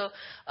 he could have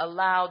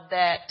allowed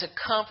that to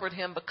comfort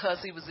him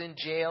because he was in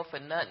jail for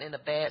nothing in a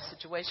bad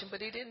situation, but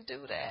he didn't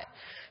do that.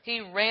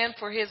 He ran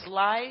for his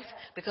life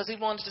because he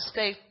wanted to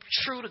stay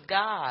true to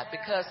God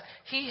because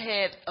he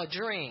had a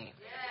dream.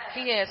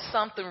 He had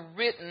something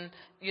written,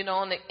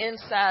 on the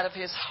inside of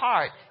his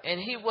heart, and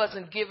he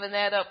wasn't giving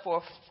that up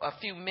for a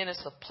few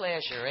minutes of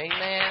pleasure.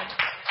 Amen.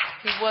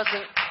 He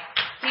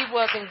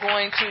wasn't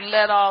going to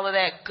let all of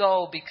that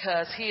go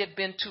because he had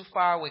been too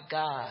far with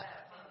God.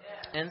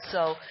 And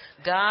so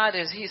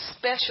his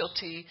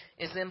specialty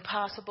is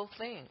impossible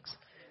things.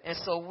 And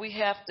so we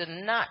have to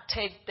not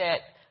take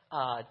that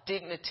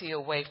dignity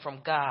away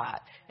from God.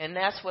 And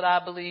that's what I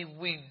believe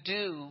we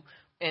do.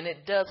 And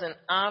it doesn't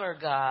honor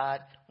God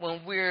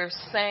when we're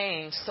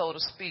saying, so to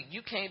speak,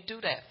 you can't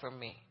do that for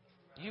me.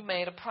 You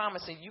made a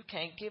promise and you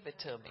can't give it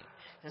to me.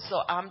 And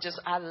so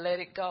I let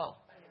it go.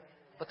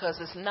 Because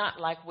it's not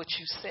like what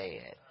you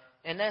said.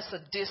 And that's a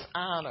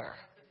dishonor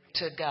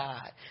to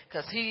God.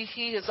 Because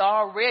he has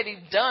already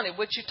done it.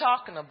 What you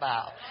talking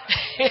about?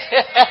 He's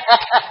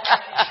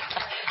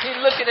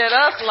looking at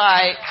us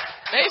like,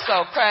 they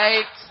so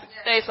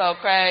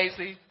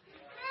crazy.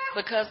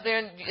 Because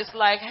it's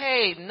like,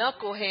 hey,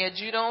 knucklehead,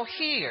 you don't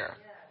hear.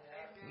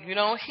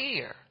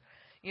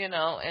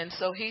 And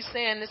so he's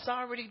saying it's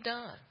already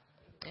done.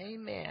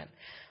 Amen.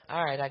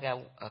 All right, I got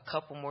a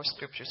couple more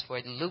scriptures for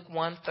you. Luke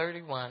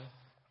 1:31.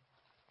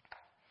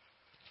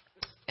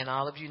 And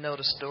all of you know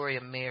the story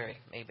of Mary.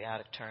 Maybe I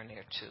ought to turn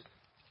there too.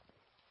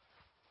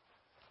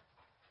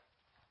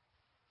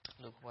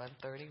 Luke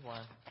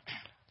 1:31.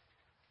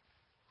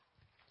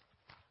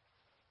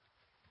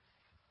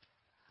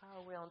 How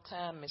are we on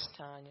time, Miss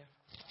Tanya?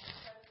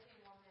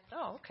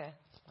 Oh, okay.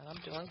 Well,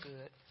 I'm doing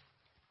good.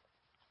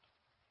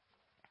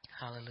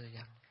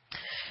 Hallelujah.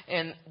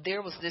 And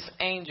there was this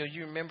angel.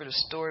 You remember the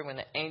story when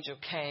the angel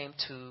came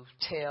to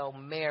tell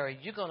Mary,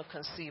 you're going to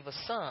conceive a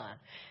son.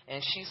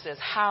 And she says,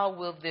 how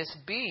will this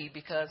be?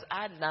 Because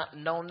I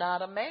know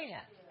not a man.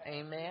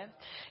 Amen.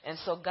 And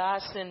so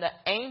God sent an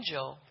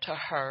angel to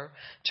her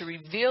to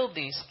reveal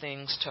these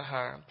things to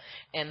her.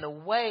 And the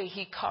way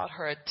he caught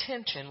her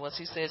attention was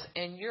he says,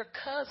 and your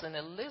cousin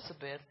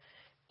Elizabeth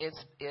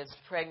is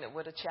pregnant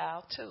with a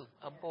child too,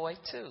 a boy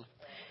too.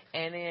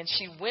 And then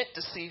she went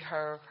to see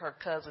her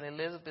cousin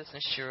Elizabeth,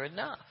 and sure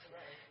enough,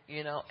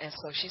 and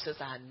so she says,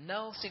 I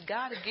know. See,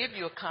 God will give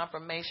you a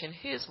confirmation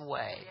his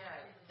way.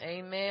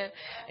 Amen.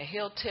 And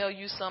he'll tell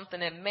you something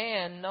that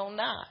man know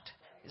not.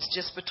 It's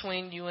just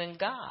between you and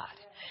God.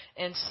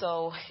 And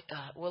so,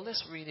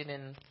 let's read it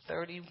in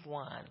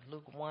 31,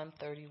 Luke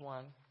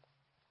 1:31.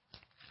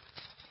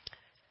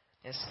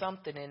 There's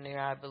something in there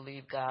I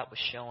believe God was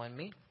showing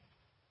me.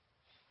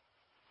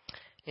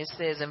 It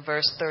says in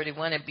verse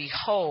 31, and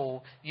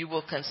behold, you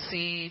will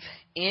conceive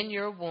in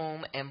your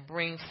womb and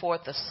bring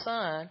forth a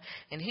son,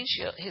 and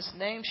his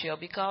name shall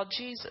be called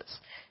Jesus.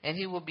 And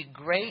he will be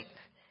great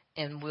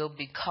and will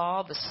be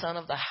called the Son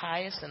of the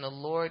Highest, and the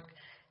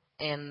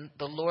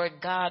Lord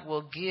God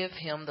will give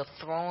him the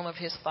throne of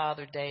his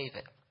father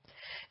David.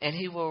 And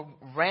he will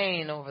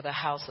reign over the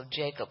house of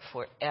Jacob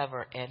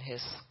forever, and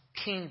his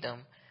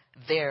kingdom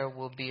there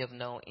will be of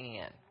no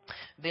end.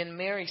 Then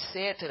Mary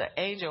said to the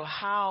angel,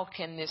 how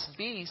can this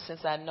be,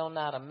 since I know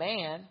not a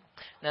man?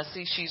 Now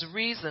see, she's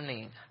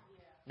reasoning.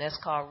 That's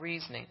called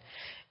reasoning.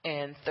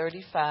 And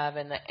 35,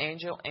 and the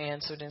angel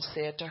answered and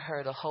said to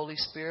her, the Holy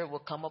Spirit will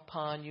come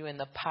upon you, and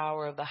the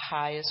power of the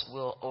highest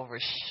will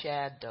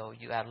overshadow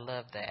you. I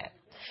love that.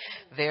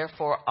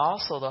 Therefore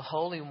also the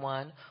Holy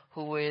One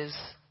who is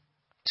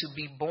to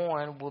be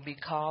born will be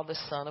called the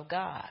Son of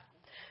God.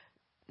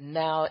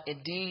 Now,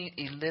 indeed,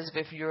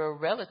 Elizabeth, your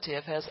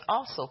relative, has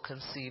also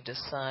conceived a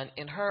son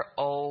in her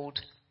old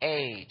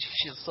age.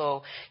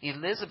 So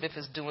Elizabeth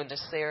is doing to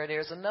Sarah.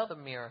 There's another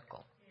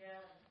miracle.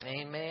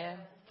 Yeah. Amen.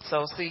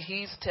 So, see,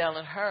 he's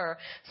telling her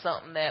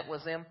something that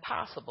was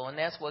impossible, and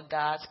that's what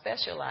God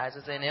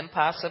specializes in,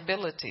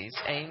 impossibilities.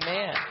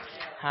 Amen.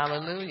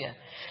 Hallelujah.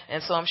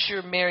 And so I'm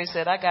sure Mary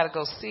said, I got to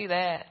go see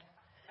that.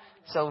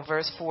 So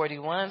verse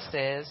 41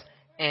 says,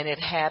 and it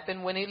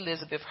happened when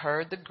Elizabeth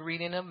heard the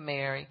greeting of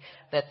Mary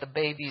that the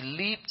baby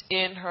leaped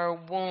in her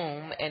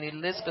womb, and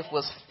Elizabeth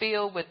was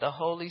filled with the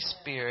Holy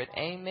Spirit.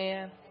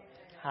 Amen.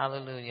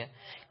 Hallelujah.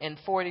 In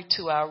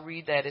 42, I'll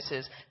read that. It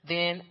says,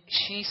 then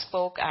she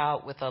spoke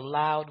out with a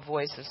loud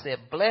voice and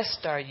said, blessed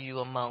are you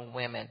among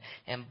women,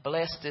 and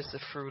blessed is the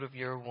fruit of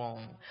your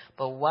womb.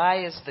 But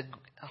why is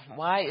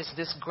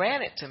this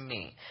granted to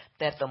me,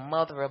 that the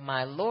mother of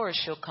my Lord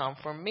shall come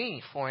from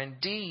me? For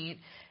indeed,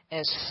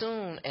 as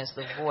soon as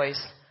the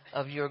voice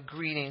of your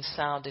greeting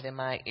sounded in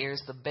my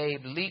ears, the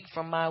babe leaped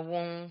from my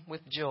womb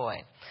with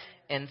joy.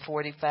 And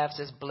 45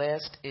 says,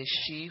 blessed is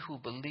she who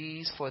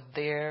believes, for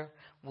there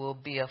will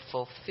be a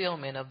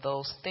fulfillment of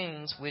those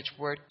things which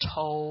were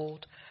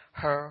told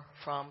her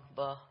from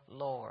the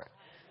Lord.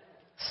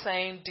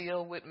 Same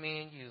deal with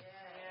me and you.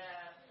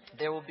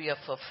 There will be a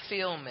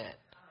fulfillment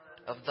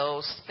of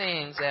those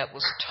things that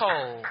was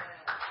told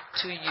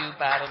to you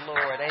by the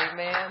Lord.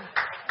 Amen.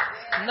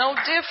 No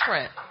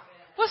different.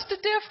 What's the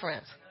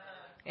difference?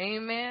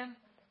 Amen.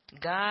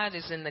 God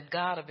is in the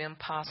God of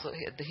impossible.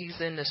 He's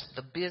in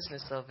the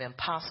business of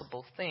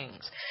impossible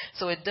things.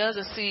 So it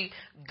doesn't see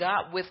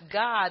God. With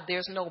God,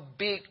 there's no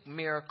big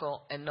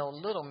miracle and no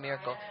little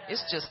miracle.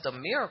 It's just a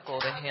miracle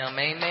to him.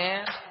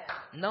 Amen.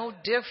 No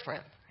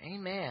different.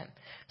 Amen.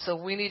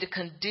 So we need to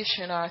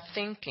condition our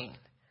thinking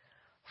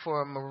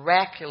for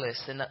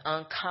miraculous and the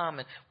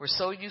uncommon. We're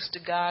so used to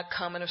God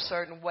coming a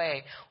certain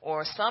way,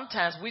 or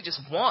sometimes we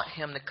just want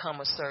him to come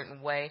a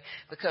certain way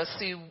because,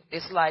 see,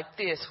 it's like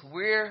this.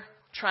 We're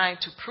trying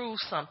to prove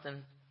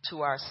something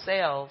to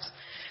ourselves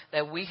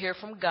that we hear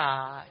from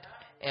God,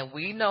 and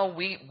we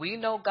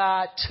know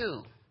God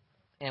too,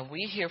 and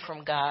we hear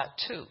from God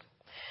too.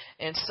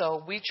 And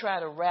so we try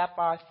to wrap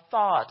our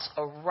thoughts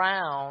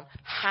around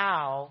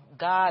how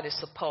God is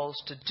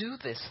supposed to do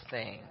this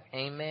thing.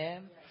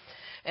 Amen.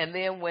 And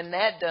then when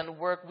that doesn't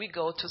work, we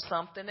go to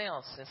something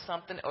else and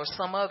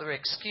some other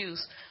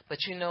excuse. But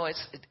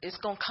it's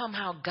going to come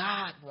how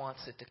God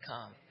wants it to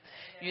come.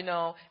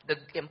 The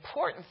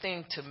important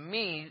thing to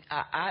me,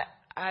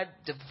 I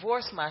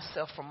divorced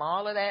myself from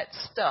all of that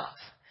stuff.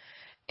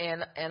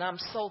 And I'm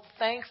so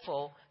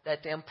thankful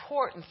that the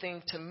important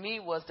thing to me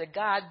was that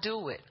God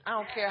do it. I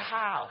don't care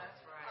how.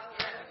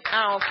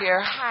 I don't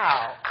care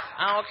how.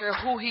 I don't care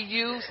who he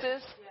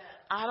uses.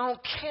 I don't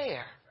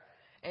care.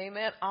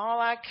 Amen. All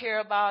I care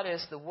about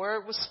is the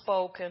word was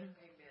spoken.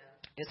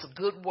 It's a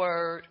good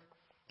word.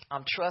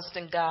 I'm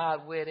trusting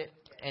God with it,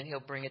 and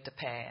he'll bring it to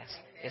pass.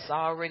 It's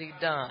already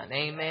done.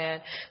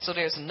 Amen. So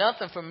there's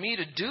nothing for me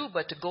to do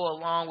but to go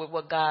along with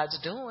what God's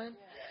doing,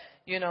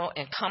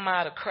 and come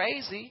out of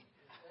crazy.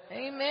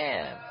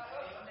 Amen.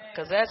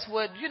 Because that's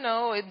what,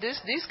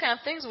 these kind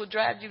of things will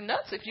drive you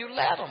nuts if you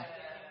let them.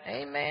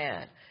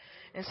 Amen.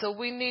 And so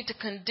we need to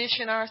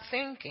condition our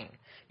thinking.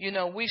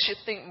 We should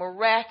think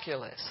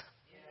miraculous.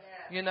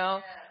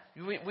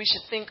 We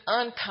should think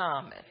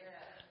uncommon.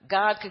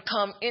 God can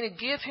come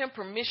give him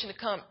permission to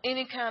come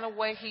any kind of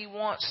way he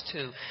wants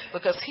to,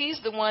 because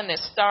he's the one that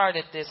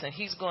started this and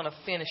he's going to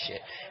finish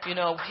it.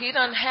 He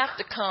doesn't have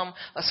to come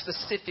a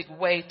specific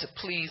way to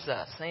please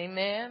us.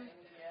 Amen.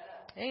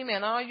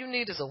 Amen. All you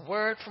need is a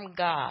word from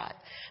God.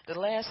 The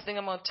last thing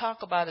I'm going to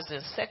talk about is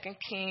in 2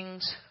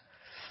 Kings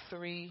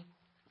 3.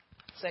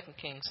 2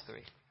 Kings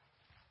 3.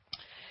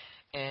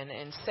 And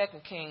in 2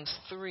 Kings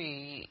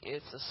 3,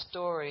 it's a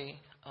story,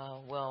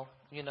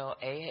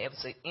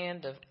 Ahab's the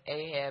end of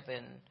Ahab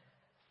and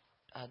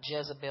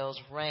Jezebel's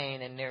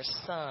reign, and their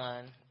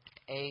son,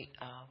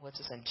 what's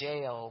his name?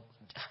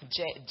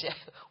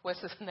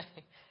 What's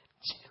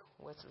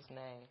his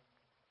name?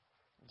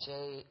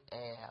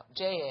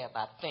 Jab,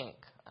 I think.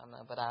 I don't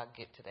know, but I'll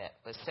get to that.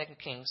 But 2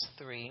 Kings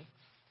 3.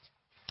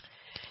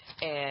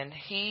 And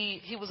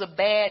he was a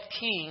bad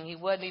king. He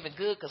wasn't even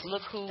good, because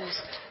look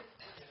whose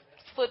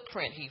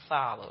footprint he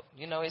followed.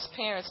 His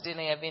parents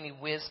didn't have any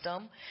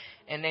wisdom,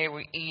 and they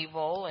were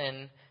evil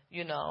and,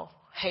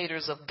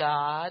 haters of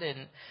God.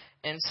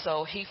 And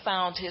so he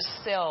found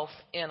himself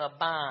in a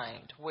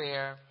bind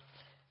where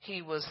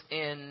he was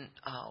in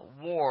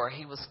war.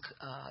 He was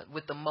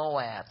with the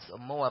Moabites.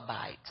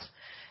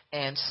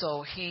 And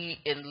so he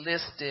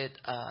enlisted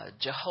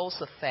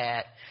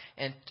Jehoshaphat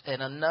and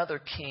another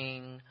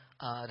king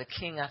the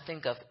king, I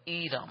think, of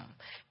Edom,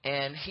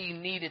 and he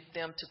needed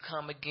them to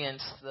come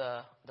against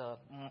the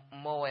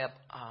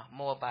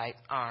Moabite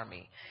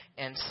army.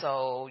 And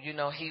so,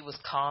 he was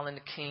calling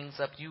the kings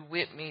up. You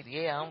with me?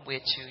 Yeah, I'm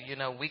with you.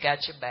 We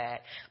got your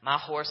back. My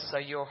horses are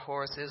your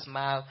horses.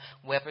 My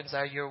weapons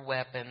are your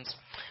weapons.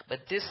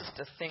 But this is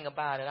the thing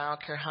about it. I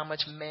don't care how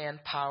much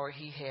manpower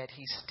he had,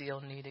 he still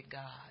needed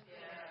God.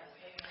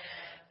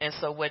 And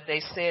so what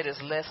they said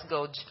is, let's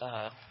go.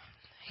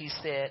 He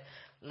said,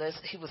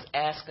 he was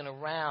asking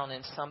around,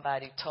 and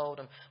somebody told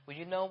him, well,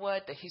 you know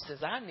what? He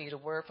says, I need a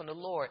word from the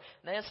Lord.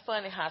 Now, it's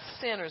funny how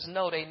sinners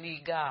know they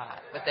need God,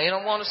 but they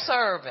don't want to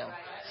serve him.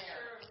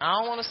 I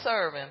don't want to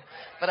serve him,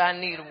 but I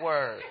need a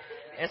word.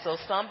 And so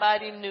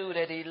somebody knew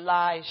that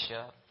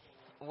Elisha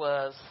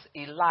was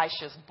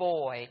Elisha's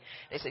boy.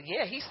 They said,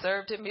 yeah, he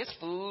served him his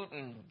food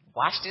and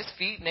washed his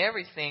feet and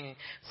everything.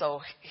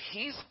 So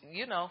he's,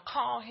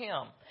 call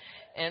him.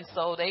 And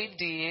so they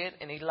did,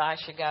 and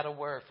Elisha got a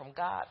word from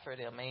God for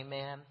them.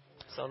 Amen.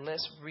 So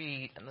let's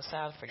read. And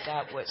I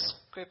forgot what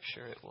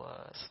scripture it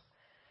was.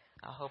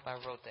 I hope I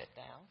wrote that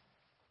down.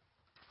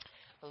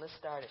 But let's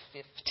start at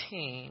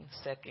 15,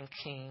 2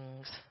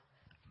 Kings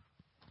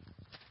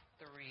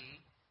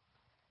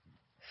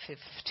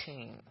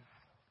 3:15.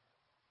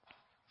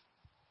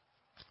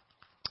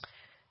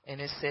 And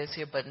it says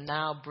here, but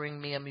now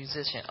bring me a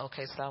musician.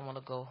 Okay, so I want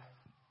to go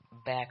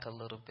back a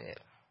little bit.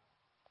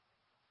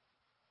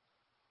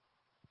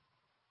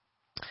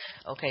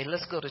 Okay,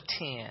 let's go to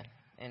 10,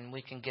 and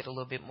we can get a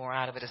little bit more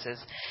out of it. It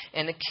says,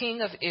 and the king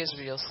of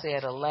Israel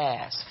said,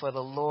 alas, for the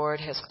Lord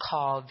has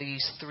called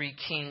these 3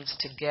 kings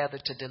together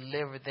to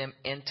deliver them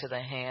into the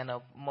hand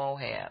of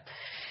Moab.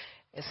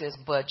 It says,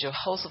 but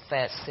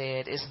Jehoshaphat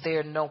said, is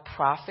there no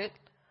prophet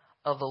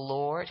of the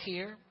Lord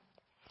here,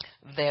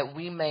 that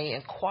we may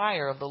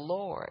inquire of the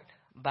Lord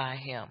by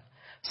him?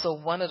 So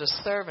one of the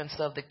servants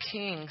of the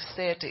king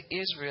said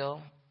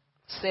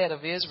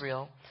of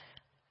Israel,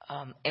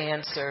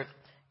 answered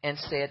and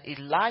said,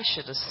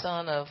 Elisha, the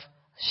son of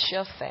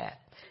Shaphat,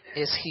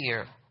 is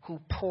here, who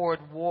poured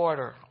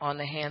water on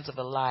the hands of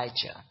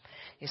Elijah.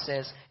 He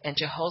says, and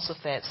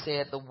Jehoshaphat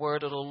said, the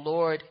word of the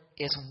Lord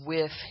is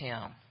with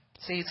him.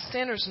 See,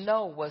 sinners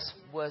know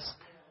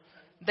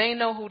they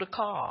know who to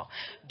call.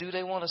 Do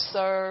they want to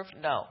serve?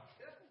 No.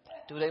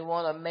 Do they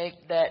want to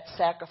make that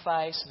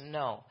sacrifice?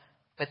 No.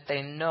 But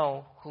they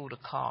know who to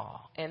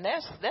call. And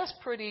that's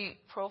pretty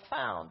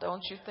profound,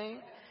 don't you think?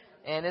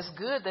 And it's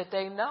good that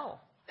they know.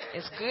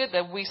 It's good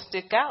that we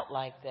stick out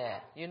like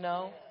that,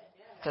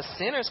 because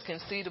sinners can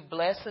see the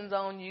blessings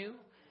on you.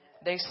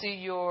 They see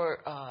your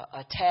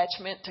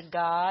attachment to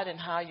God and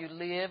how you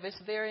live. It's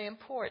very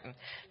important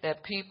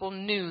that people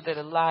knew that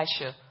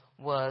Elisha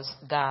was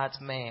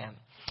God's man.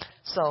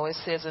 So it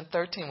says in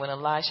 13, when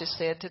Elisha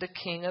said to the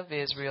king of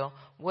Israel,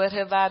 what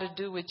have I to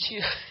do with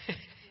you?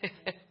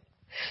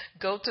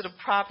 Go to the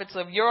prophets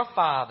of your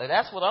father.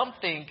 That's what I'm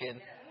thinking.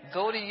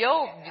 Go to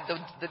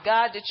the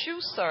God that you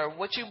serve.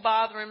 What you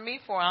bothering me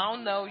for? I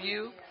don't know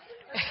you.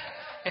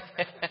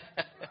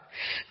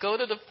 Go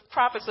to the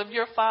prophets of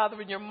your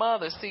father and your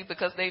mother. See,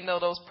 because they know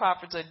those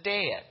prophets are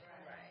dead.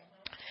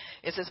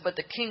 It says, but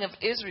the king of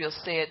Israel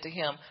said to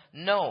him,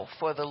 no,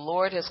 for the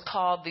Lord has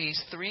called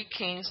these 3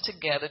 kings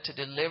together to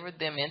deliver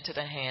them into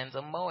the hands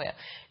of Moab.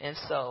 And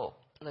so,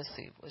 let's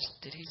see.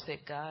 Did he say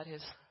God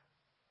has?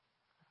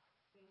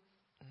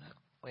 No,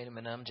 wait a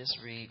minute. I'm just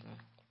reading.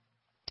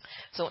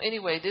 So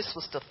anyway, this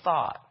was the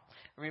thought.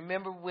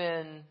 Remember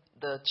when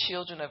the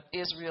children of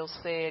Israel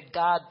said,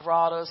 God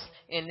brought us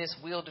in this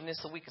wilderness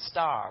so we could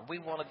starve. We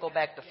want to go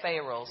back to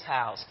Pharaoh's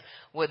house.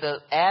 Well, the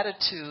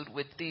attitude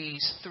with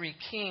these 3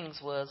 kings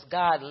was,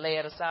 God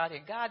led us out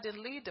here. God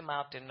didn't lead them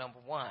out there, number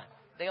one.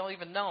 They don't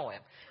even know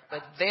him.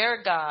 But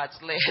their gods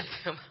led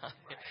them out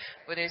here.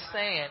 But they're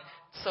saying,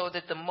 so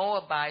that the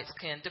Moabites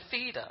can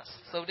defeat us.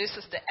 So this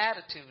is the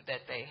attitude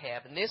that they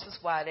have. And this is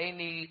why they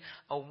need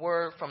a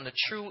word from the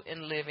true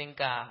and living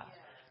God.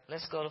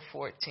 Let's go to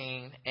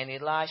 14. And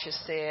Elisha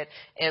said,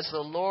 as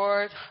the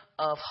Lord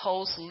of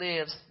hosts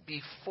lives,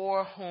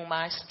 before whom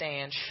I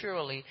stand,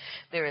 surely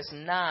there is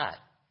not,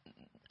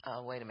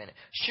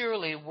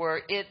 surely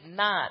were it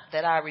not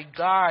that I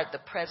regard the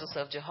presence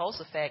of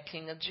Jehoshaphat,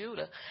 king of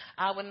Judah,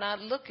 I would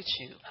not look at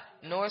you,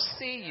 nor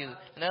see you.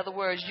 In other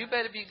words, you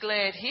better be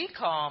glad he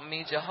called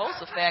me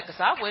Jehoshaphat, because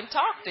I wouldn't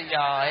talk to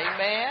y'all,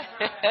 amen?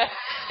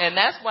 And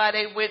that's why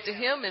they went to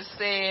him and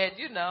said,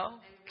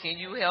 can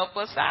you help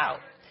us out?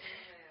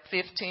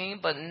 15,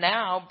 but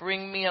now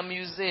bring me a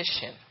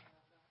musician.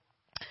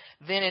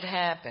 Then it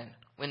happened,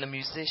 when the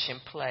musician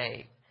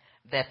played,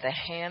 that the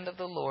hand of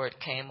the Lord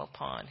came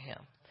upon him.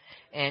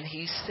 And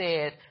he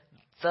said,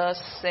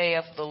 thus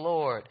saith the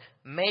Lord,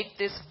 make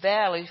this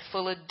valley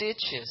full of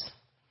ditches.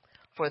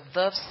 For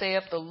thus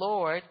saith the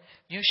Lord,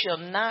 you shall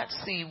not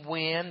see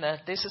wind. Now,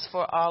 this is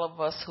for all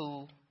of us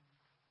who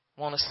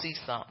want to see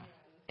something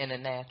in the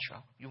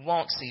natural. You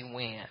won't see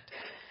wind,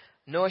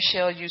 nor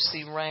shall you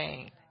see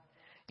rain.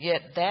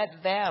 Yet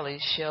that valley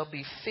shall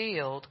be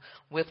filled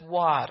with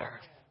water,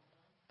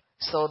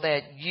 so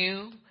that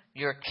you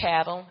your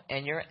cattle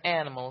and your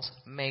animals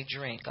may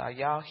drink. Are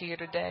y'all here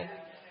today?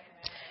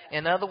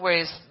 In other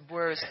words,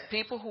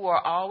 people who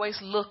are always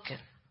looking,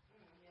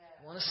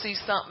 want to see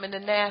something in the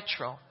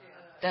natural.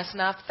 That's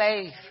not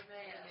faith.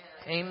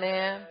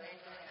 Amen.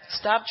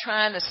 Stop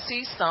trying to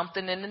see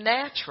something in the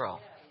natural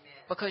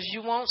because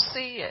you won't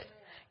see it.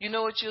 You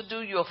know what you'll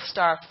do? You'll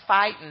start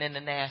fighting in the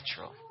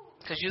natural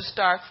because you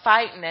start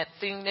fighting that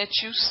thing that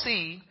you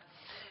see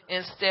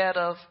instead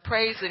of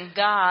praising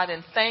God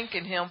and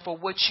thanking Him for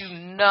what you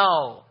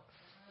know.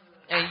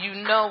 And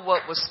you know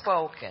what was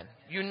spoken.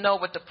 You know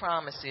what the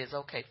promise is.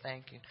 Okay,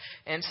 thank you.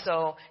 And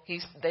so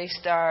they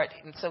start.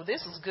 And so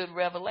this is good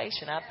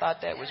revelation. I thought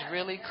that was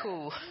really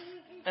cool.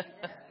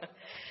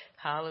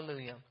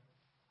 Hallelujah.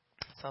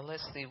 So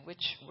let's see,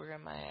 where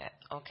am I at?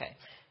 Okay.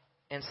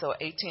 And so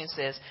 18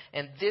 says,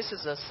 and this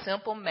is a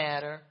simple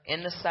matter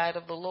in the sight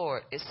of the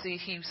Lord.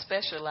 He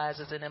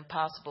specializes in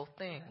impossible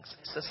things.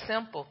 It's a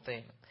simple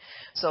thing.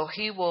 So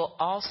He will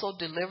also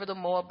deliver the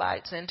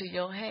Moabites into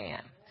your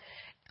hand.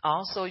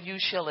 Also you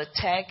shall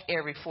attack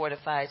every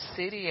fortified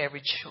city,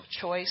 every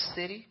choice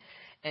city,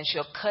 and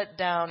shall cut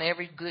down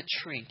every good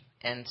tree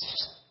and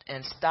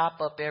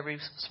stop up every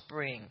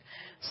spring.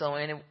 So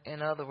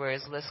in other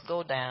words, let's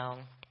go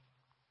down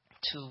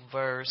to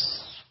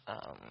verse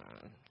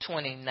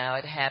 20. Now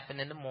it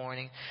happened in the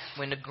morning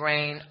when the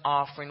grain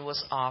offering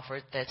was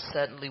offered that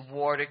suddenly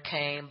water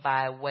came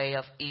by way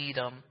of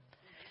Edom,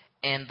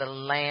 and the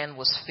land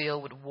was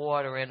filled with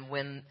water. And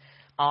when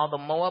all the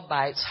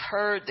Moabites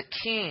heard the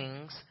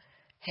kings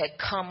had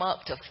come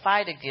up to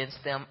fight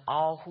against them,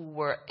 all who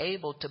were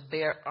able to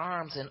bear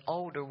arms and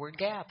older were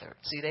gathered.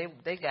 See,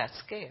 they got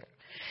scared.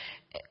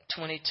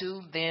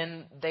 22,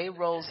 then they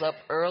rose up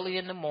early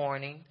in the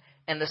morning,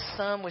 and the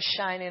sun was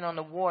shining on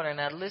the water.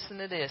 Now listen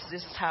to this.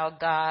 This is how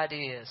God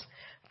is.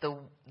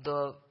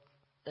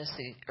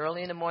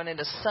 Early in the morning,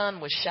 the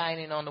sun was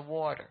shining on the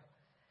water.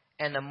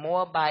 And the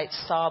Moabites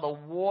saw the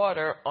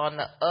water on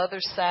the other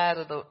side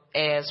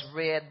as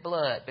red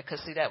blood.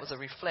 Because, see, that was a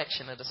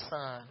reflection of the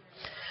sun.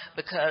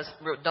 Because,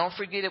 don't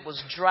forget, it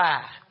was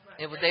dry.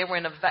 They were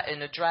in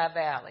a dry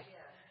valley.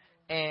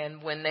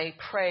 And when they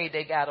prayed,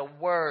 they got a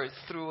word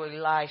through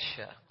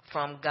Elisha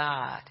from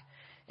God.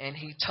 And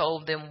he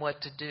told them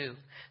what to do.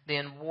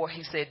 Then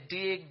he said,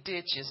 dig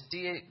ditches,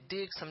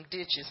 dig some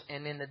ditches.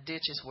 And then the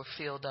ditches were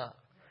filled up.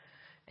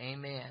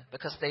 Amen.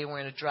 Because they were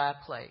in a dry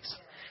place.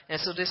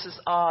 And so this is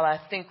all, I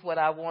think what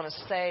I want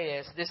to say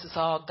is this is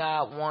all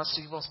God wants.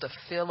 He wants to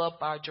fill up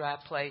our dry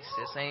places.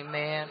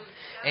 Amen.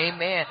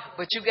 Amen.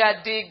 But you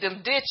got to dig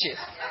them ditches.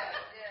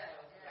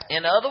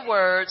 In other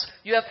words,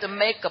 you have to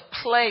make a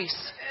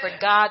place for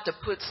God to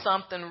put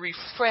something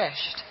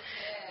refreshed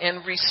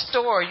and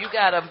restore. You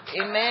got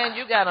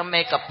to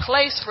make a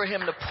place for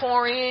Him to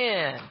pour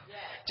in.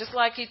 Just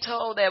like He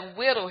told that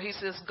widow, He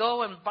says,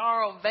 go and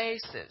borrow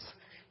vases.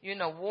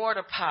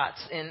 Water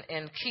pots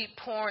and keep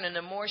pouring. And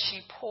the more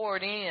she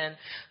poured in,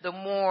 the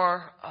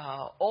more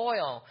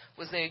oil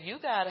was there. You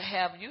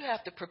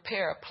have to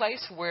prepare a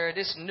place where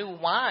this new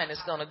wine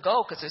is going to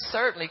go, because it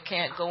certainly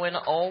can't go in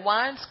the old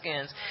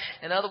wineskins.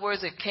 In other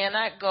words, it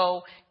cannot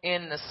go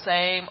in the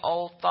same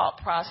old thought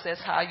process,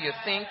 how you're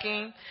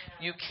thinking.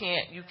 You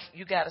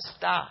got to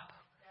stop.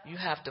 You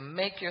have to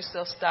make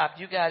yourself stop.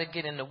 You got to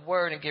get in the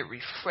Word and get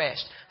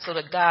refreshed so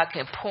that God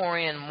can pour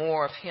in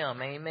more of Him.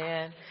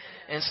 Amen.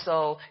 And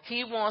so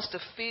He wants to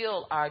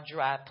fill our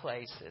dry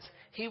places.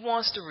 He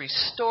wants to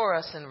restore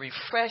us and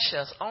refresh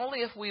us only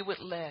if we would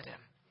let Him.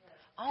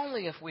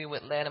 Only if we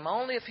would let Him.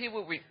 Only if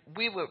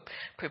we would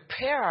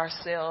prepare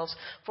ourselves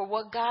for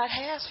what God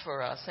has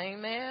for us.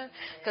 Amen.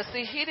 Because,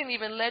 see, He didn't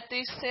even let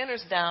these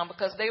sinners down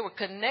because they were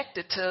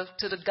connected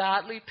to the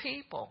godly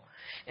people.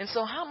 And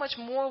so how much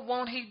more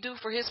won't He do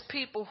for His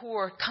people who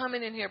are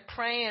coming in here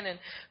praying and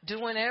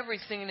doing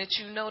everything that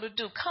you know to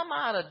do? Come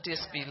out of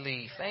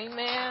disbelief.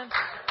 Amen.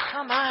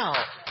 Come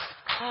out.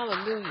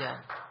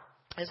 Hallelujah.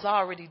 It's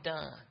already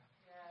done.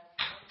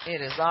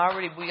 It is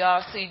already,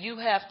 you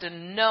have to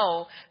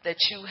know that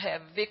you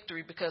have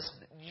victory because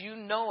you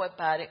know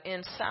about it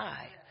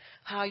inside.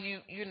 How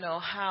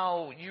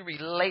how you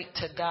relate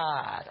to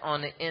God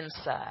on the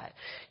inside.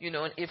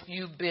 And if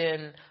you've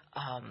been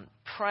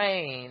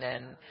praying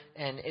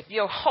and if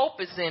your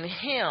hope is in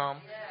Him,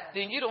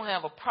 then you don't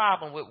have a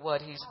problem with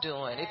what He's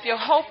doing. If your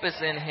hope is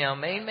in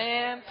Him,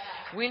 amen,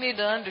 we need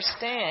to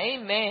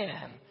understand,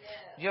 amen,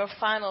 your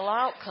final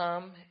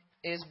outcome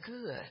is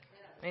good.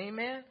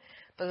 Amen.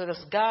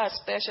 Because God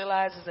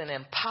specializes in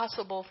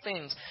impossible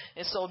things.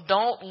 And so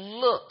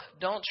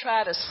don't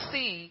try to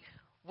see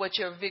what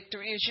your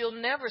victory is.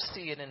 You'll never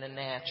see it in the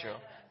natural.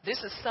 This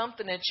is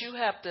something that you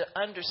have to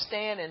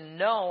understand and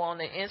know on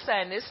the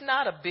inside. And it's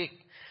not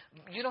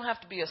you don't have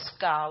to be a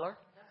scholar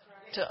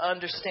to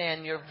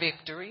understand your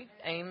victory.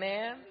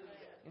 Amen.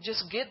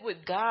 Just get with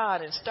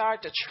God and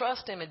start to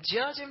trust Him and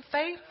judge Him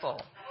faithful.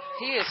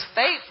 He is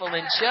faithful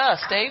and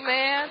just.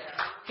 Amen.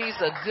 He's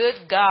a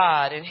good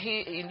God.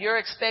 And your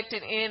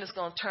expected end is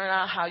going to turn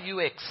out how you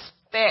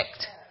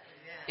expect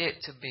it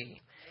to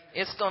be.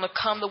 It's going to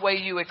come the way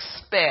you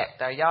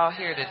expect. Are y'all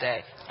here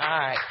today? All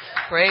right.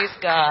 Praise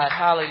God.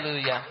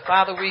 Hallelujah.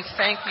 Father, we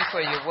thank you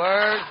for your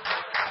word.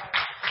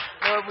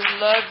 Lord, we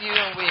love you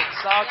and we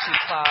exalt you,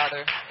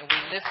 Father, and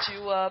we lift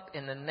you up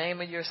in the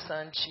name of your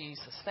Son,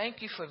 Jesus.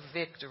 Thank you for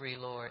victory,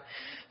 Lord.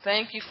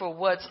 Thank you for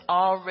what's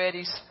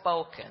already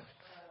spoken.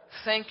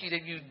 Thank you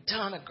that you've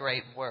done a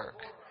great work,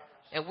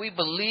 and we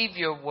believe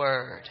your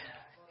word,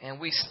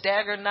 and we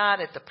stagger not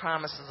at the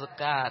promises of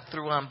God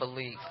through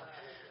unbelief.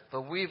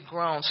 But we've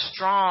grown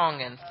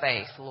strong in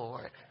faith,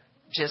 Lord,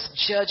 just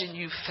judging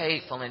you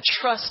faithful and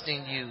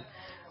trusting you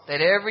that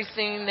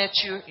everything that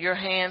your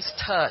hands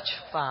touch,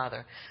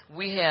 Father,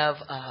 we have,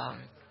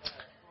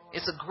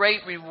 it's a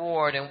great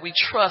reward, and we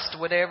trust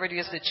whatever it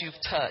is that you've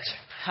touched.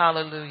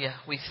 Hallelujah.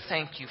 We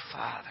thank you,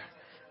 Father.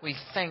 We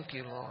thank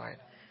you, Lord.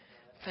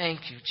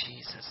 Thank you,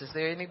 Jesus. Is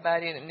there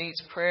anybody that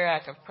needs prayer?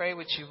 I can pray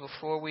with you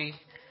before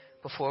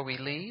we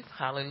leave.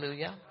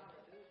 Hallelujah.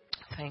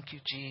 Thank you,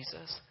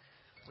 Jesus.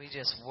 We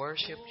just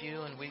worship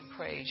you and we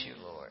praise you,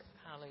 Lord.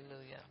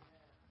 Hallelujah.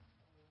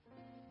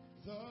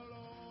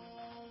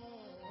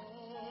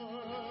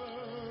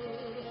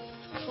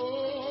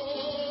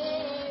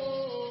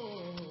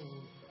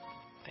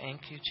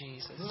 Thank you,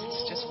 Jesus.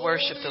 Let's just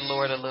worship the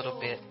Lord a little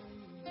bit.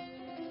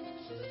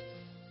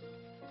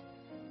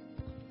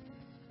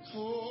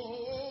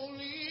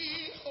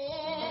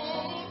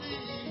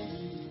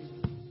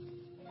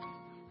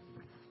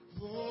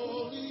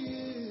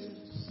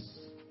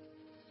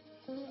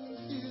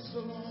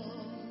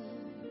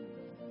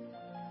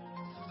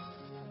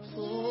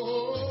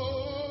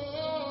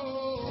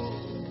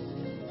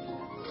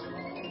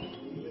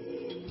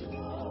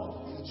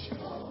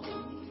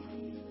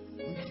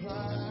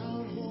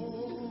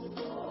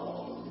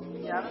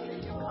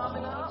 Jonathan, you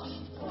coming up?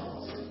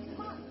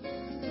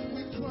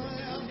 It's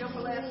your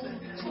blessing.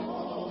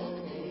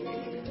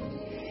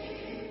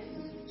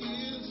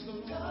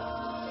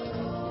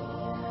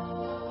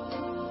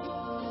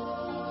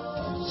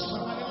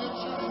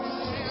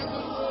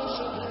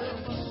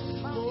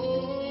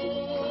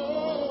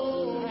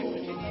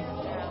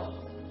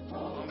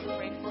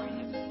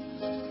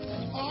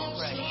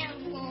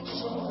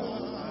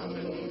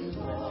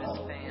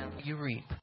 You reap.